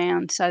tab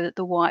down so that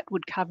the white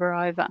would cover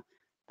over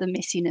the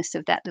messiness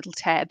of that little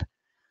tab.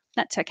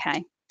 That's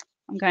okay.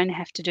 I'm going to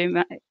have to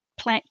do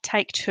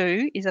take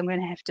 2 is I'm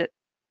going to have to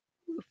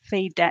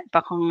feed that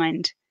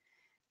behind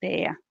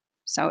there,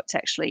 so it's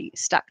actually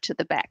stuck to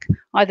the back.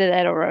 Either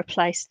that or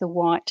replace the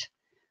white.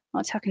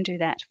 Oh, I can do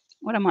that.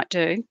 What I might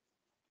do,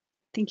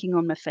 thinking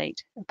on my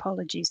feet,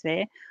 apologies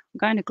there, I'm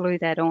going to glue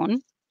that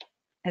on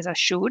as I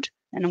should,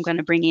 and I'm going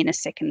to bring in a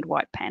second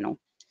white panel.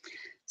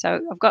 So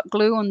I've got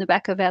glue on the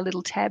back of our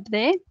little tab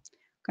there. I'm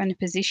going to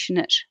position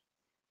it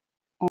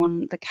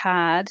on the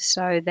card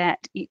so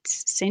that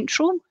it's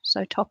central,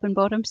 so top and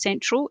bottom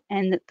central,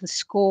 and that the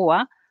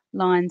score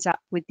lines up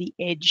with the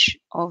edge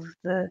of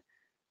the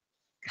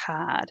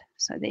card.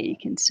 So there you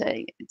can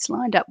see it's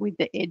lined up with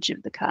the edge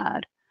of the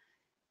card,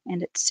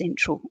 and it's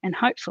central and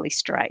hopefully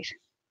straight.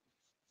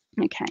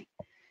 Okay,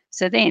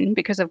 so then,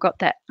 because I've got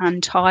that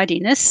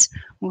untidiness,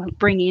 we'll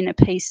bring in a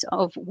piece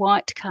of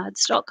white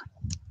cardstock,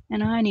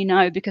 and I only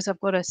know because I've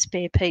got a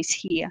spare piece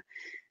here.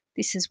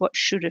 This is what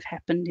should have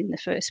happened in the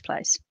first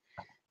place.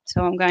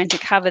 So I'm going to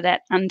cover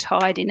that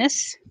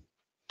untidiness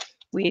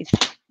with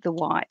the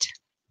white.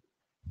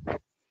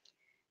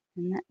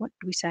 And that, what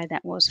did we say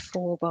that was?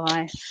 4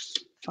 by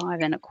 5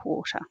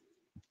 1/4.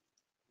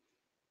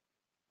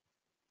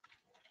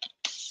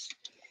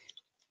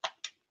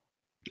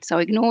 So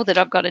ignore that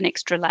I've got an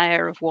extra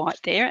layer of white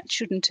there. It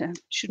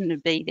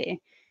shouldn't be there,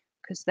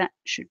 because that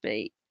should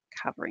be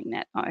covering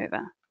that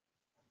over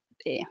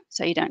there,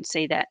 so you don't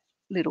see that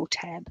little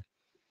tab.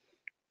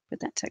 But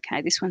that's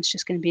okay. This one's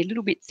just going to be a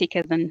little bit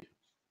thicker than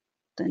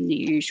the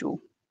usual.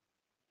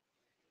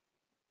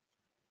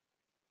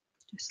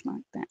 Just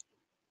like that.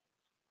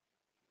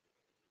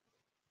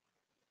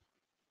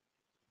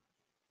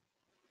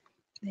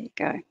 There you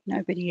go.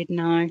 Nobody'd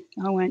know.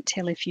 I won't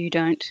tell if you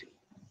don't.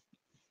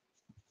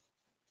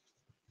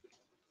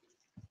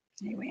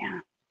 There we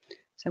are.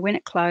 So when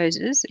it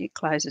closes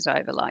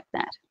over like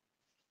that.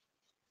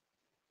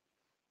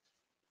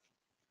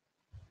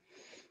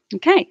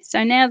 Okay,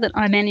 so now that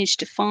I managed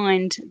to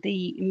find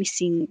the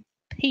missing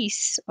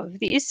piece of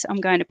this,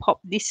 I'm going to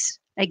pop this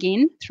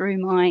again through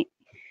my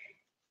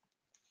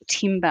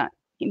timber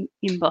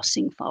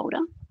embossing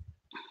folder.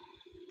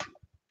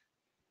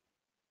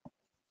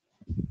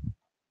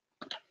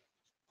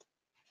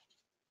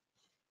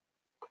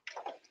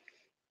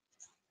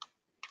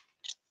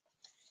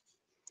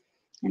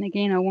 And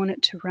again, I want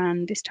it to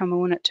run, this time I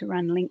want it to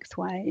run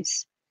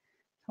lengthways.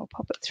 I'll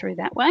pop it through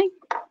that way.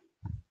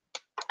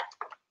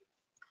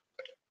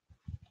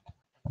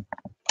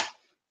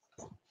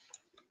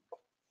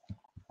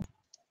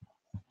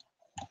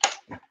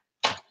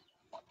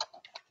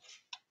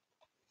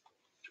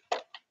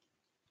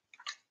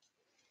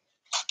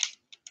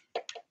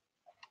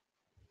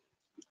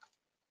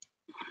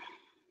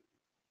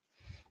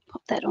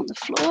 Pop that on the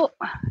floor.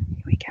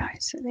 Here we go.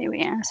 So there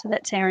we are. So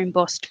that's our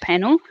embossed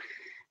panel.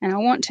 And I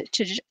want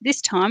to,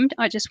 this time,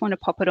 I just want to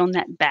pop it on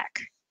that back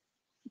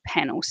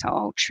panel. So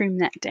I'll trim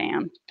that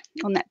down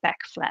on that back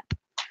flap.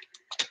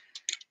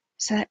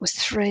 So that was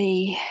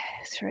three,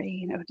 so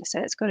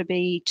it's got to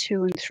be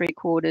 2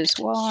 3/4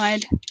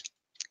 wide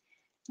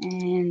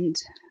and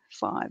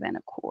 5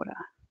 1/4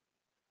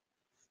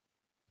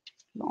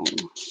 long.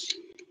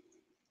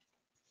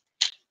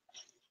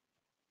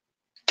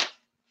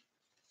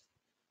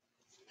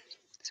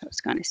 So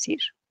it's going to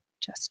sit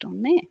just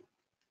on there.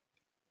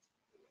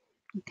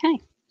 Okay,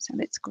 so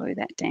let's glue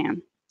that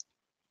down.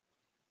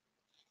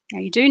 Now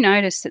you do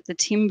notice that the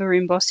timber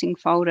embossing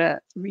folder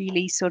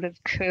really sort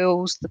of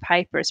curls the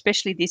paper,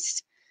 especially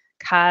this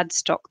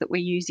cardstock that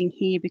we're using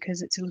here,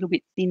 because it's a little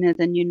bit thinner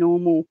than your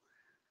normal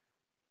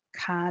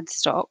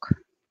cardstock.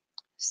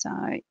 So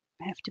I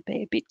have to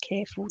be a bit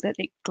careful that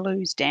it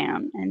glues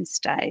down and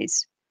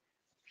stays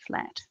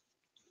flat.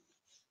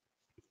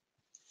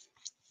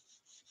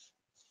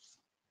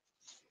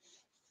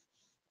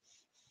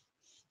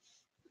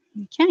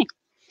 Okay,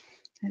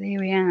 so there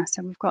we are.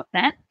 So we've got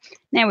that.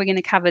 Now we're going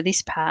to cover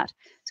this part.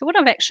 So what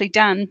I've actually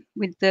done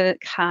with the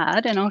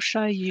card, and I'll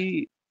show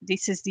you,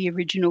 this is the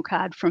original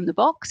card from the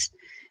box.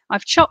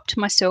 I've chopped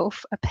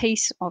myself a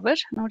piece of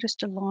it, and I'll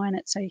just align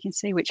it so you can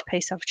see which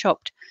piece I've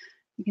chopped.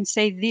 You can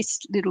see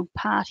this little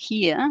part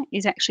here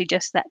is actually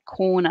just that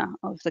corner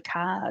of the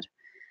card.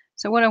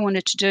 So what I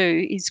wanted to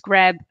do is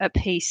grab a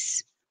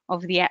piece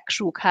of the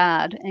actual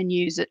card and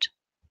use it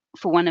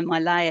for one of my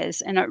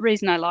layers. And the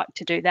reason I like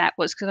to do that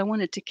was because I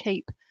wanted to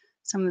keep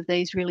some of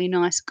these really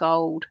nice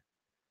gold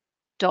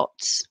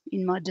dots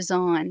in my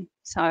design.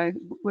 So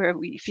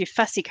if you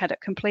fussy cut it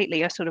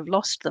completely, I sort of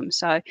lost them.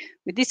 So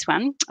with this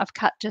one, I've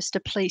cut just a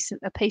piece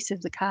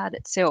of the card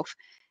itself,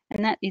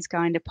 and that is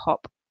going to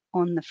pop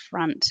on the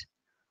front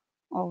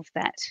of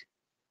that,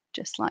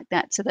 just like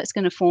that. So that's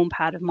going to form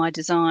part of my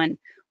design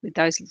with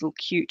those little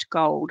cute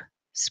gold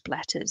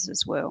splatters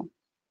as well.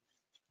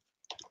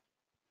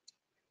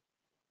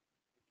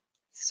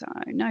 So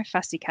no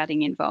fussy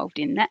cutting involved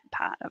in that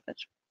part of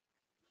it.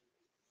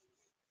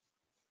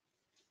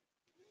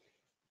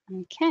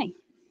 Okay. I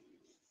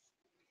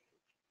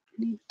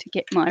need to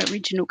get my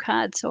original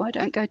card so I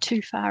don't go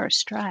too far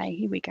astray.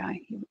 Here we go.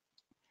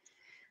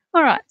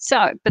 All right,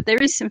 so, but there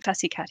is some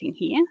fussy cutting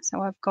here.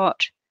 So I've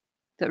got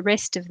the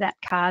rest of that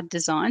card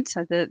design.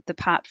 So the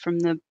part from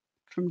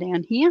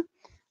down here,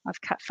 I've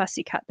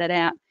fussy cut that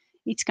out.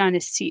 It's going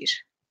to sit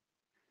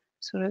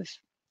sort of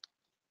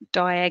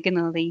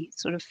diagonally,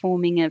 sort of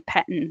forming a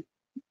pattern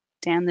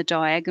down the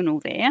diagonal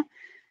there.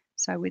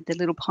 So with the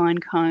little pine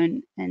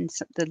cone and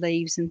the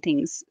leaves and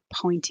things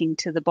pointing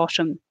to the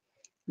bottom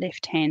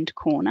left-hand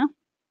corner.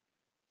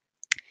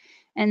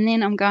 And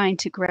then I'm going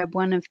to grab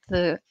one of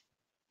the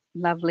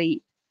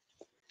lovely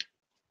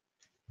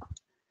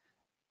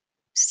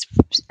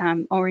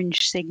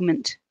orange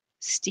segment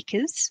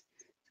stickers.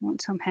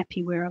 Once I'm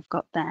happy where I've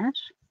got that,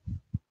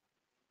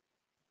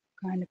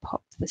 I'm going to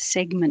pop the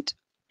segment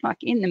like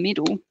in the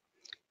middle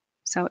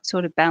so it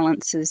sort of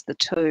balances the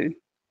two.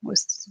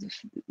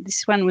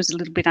 This one was a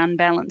little bit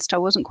unbalanced. I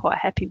wasn't quite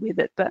happy with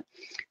it, but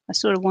I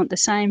sort of want the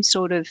same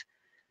sort of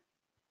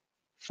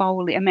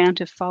amount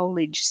of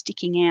foliage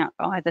sticking out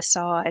either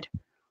side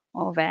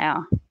of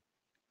our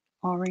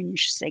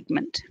orange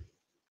segment.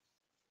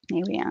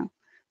 There we are.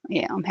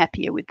 Yeah, I'm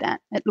happier with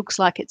that. It looks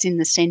like it's in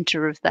the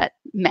center of that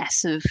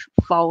massive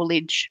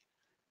foliage.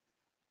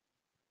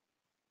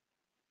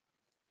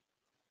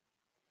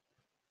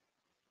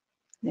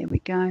 There we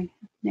go.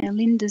 Now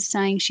Linda's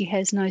saying she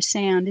has no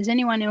sound. Has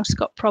anyone else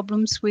got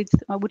problems with,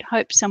 I would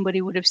hope somebody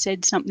would have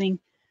said something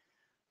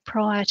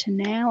prior to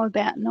now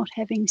about not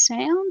having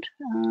sound.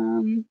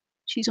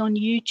 She's on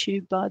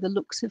YouTube by the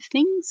looks of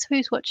things.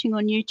 Who's watching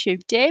on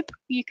YouTube? Deb,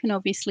 you can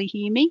obviously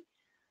hear me.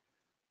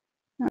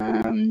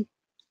 Well,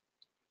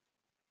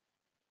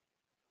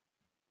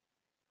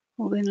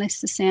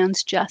 unless the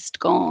sound's just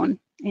gone.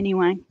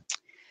 Anyway,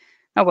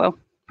 oh well,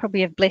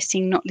 probably a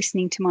blessing not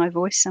listening to my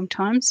voice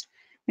sometimes.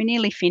 We're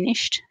nearly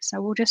finished,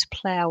 so we'll just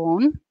plough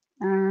on.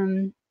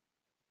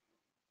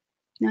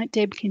 No,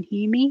 Deb can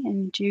hear me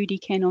and Judy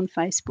can on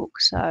Facebook,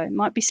 so it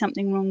might be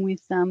something wrong with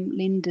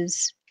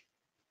Linda's.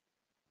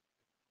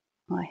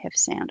 I have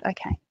sound.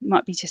 Okay,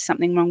 might be just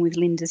something wrong with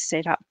Linda's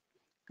setup.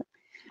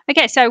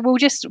 Okay, so we'll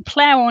just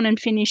plough on and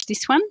finish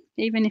this one,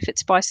 even if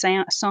it's by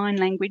sign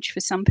language for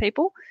some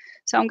people.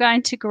 So I'm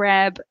going to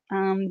grab,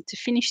 to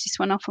finish this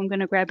one off, I'm going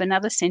to grab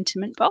another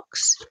sentiment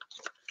box.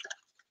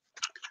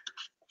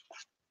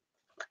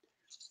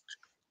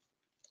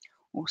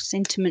 Or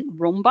sentiment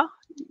rhomba.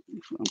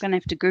 I'm going to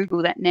have to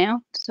Google that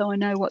now so I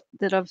know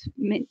that I've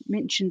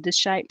mentioned the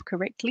shape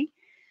correctly.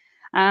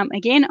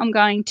 Again, I'm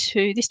going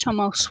to, this time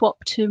I'll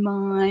swap to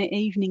my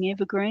evening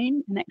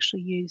evergreen and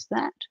actually use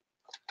that.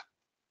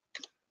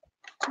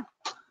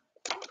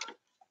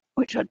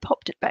 Which I'd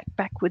popped it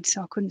backwards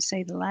so I couldn't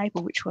see the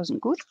label, which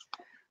wasn't good.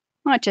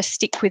 I might just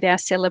stick with our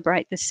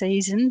celebrate the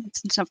season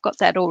since I've got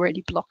that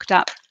already blocked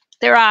up.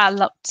 There are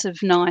lots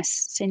of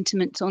nice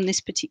sentiments on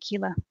this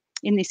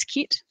in this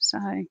kit. So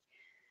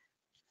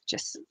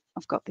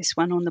I've got this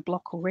one on the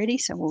block already,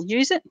 so we'll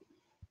use it.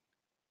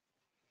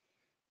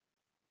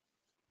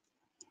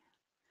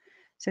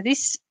 So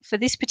for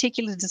this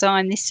particular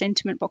design, this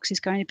sentiment box is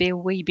going to be a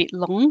wee bit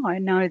long. I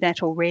know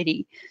that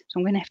already. So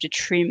I'm going to have to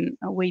trim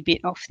a wee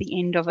bit off the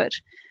end of it.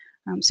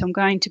 So I'm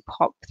going to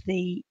pop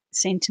the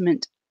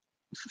sentiment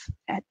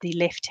at the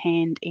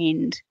left-hand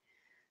end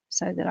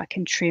so that I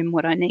can trim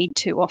what I need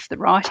to off the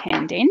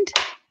right-hand end.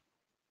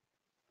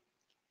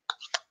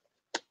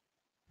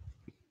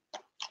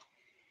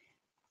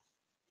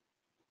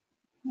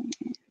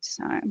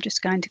 So I'm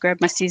just going to grab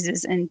my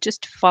scissors and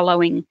just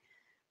following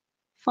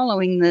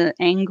the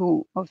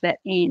angle of that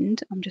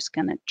end, I'm just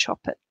going to chop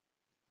it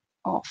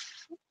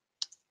off,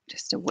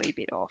 just a wee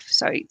bit off.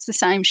 So it's the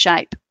same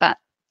shape, but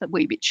a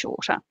wee bit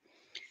shorter. I'm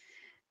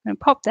going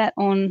to pop that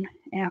on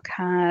our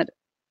card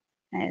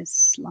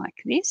as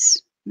like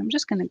this. And I'm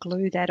just going to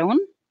glue that on.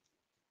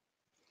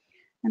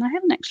 And I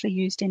haven't actually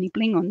used any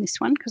bling on this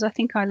one because I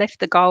think I left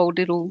the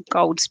little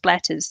gold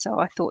splatters, so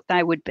I thought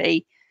they would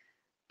be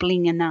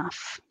bling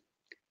enough.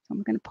 So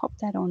I'm going to pop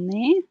that on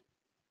there.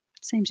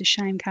 It seems a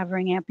shame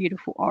covering our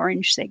beautiful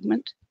orange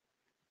segment.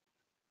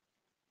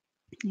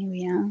 There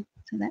we are.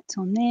 So that's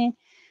on there.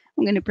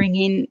 I'm going to bring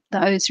in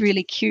those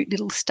really cute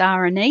little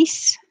star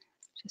anise.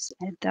 Just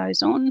add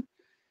those on.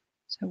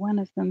 So one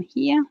of them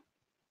here.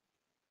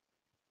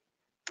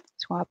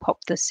 That's why I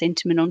popped the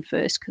sentiment on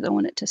first, because I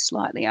want it to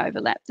slightly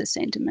overlap the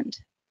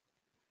sentiment.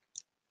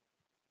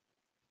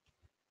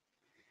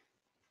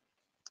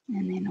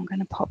 And then I'm going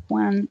to pop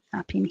one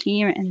up in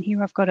here, and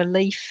here I've got a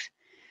leaf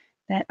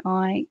that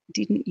I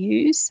didn't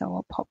use, so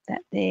I'll pop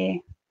that there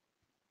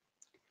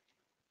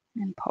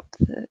and pop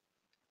the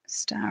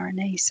star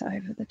anise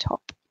over the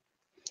top.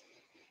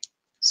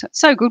 So it's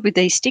so good with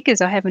these stickers,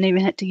 I haven't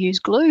even had to use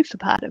glue for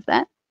part of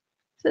that.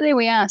 So there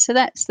we are. So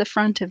that's the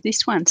front of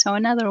this one. So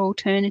another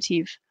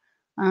alternative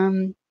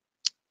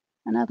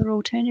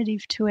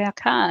to our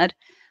card.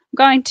 I'm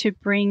going to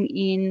bring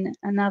in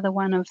another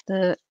one of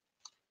the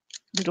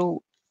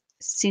little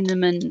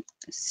cinnamon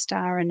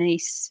star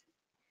anise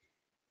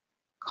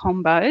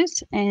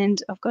combos,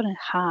 and I've got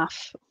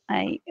half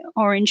an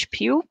orange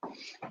peel,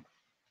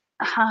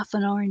 half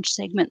an orange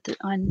segment that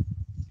I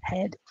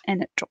had,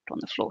 and it dropped on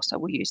the floor, so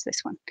we'll use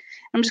this one.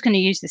 I'm just going to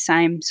use the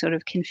same sort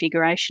of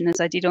configuration as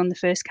I did on the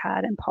first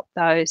card and pop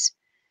those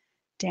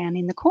down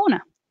in the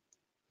corner.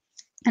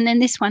 And then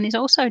this one is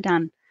also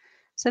done.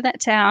 So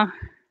that's our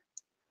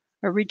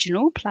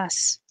original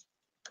plus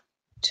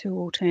 2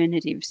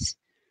 alternatives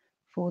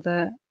for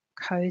the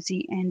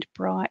Cozy and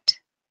Bright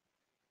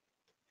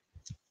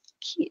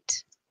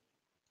kit.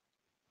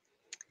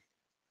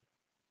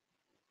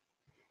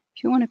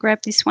 If you want to grab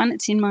this one,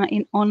 it's in my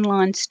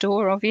online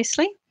store,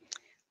 obviously.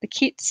 The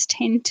kits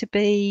tend to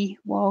be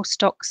while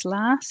stocks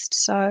last,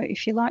 so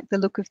if you like the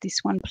look of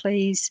this one,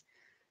 please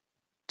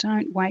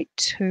don't wait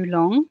too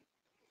long.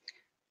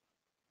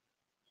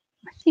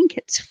 I think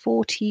it's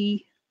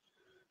 $41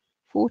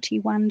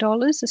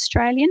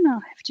 Australian. I'll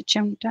have to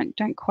jump,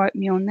 don't quote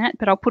me on that,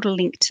 but I'll put a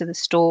link to the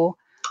store.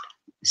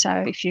 So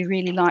if you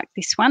really like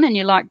this one and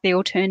you like the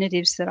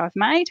alternatives that I've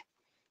made,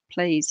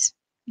 please,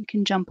 you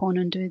can jump on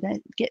and do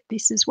that, get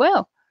this as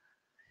well.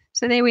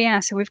 So there we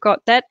are. So we've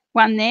got that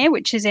one there,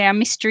 which is our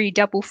mystery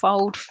double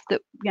fold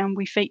that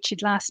we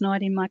featured last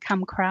night in my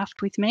Come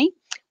Craft With Me.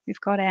 We've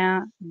got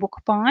our book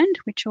bind,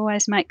 which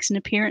always makes an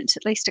appearance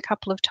at least a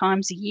couple of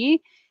times a year.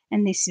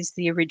 And this is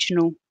the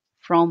original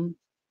from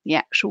the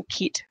actual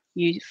kit,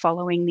 you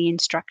following the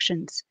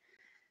instructions.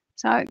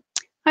 So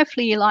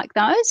hopefully you like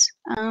those.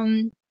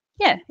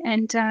 Yeah,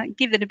 and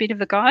give it a bit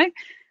of a go.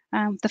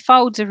 The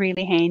folds are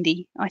really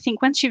handy. I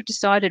think once you've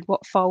decided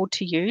what fold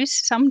to use,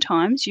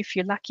 sometimes if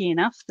you're lucky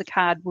enough, the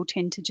card will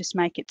tend to just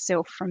make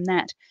itself from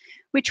that,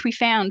 which we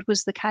found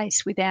was the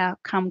case with our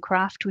Come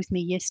Craft With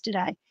Me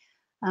yesterday.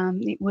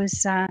 It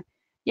was,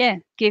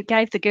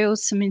 gave the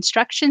girls some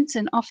instructions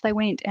and off they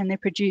went, and they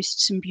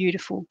produced some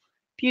beautiful,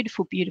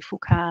 beautiful, beautiful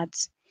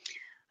cards.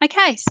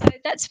 Okay, so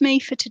that's me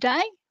for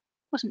today.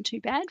 Wasn't too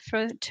bad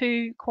for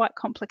 2 quite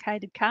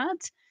complicated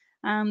cards.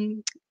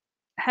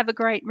 Have a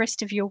great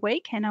rest of your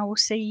week, and I will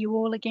see you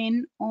all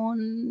again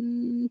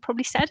on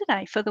probably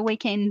Saturday for the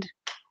weekend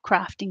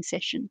crafting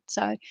session.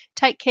 So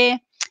take care,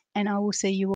 and I will see you all.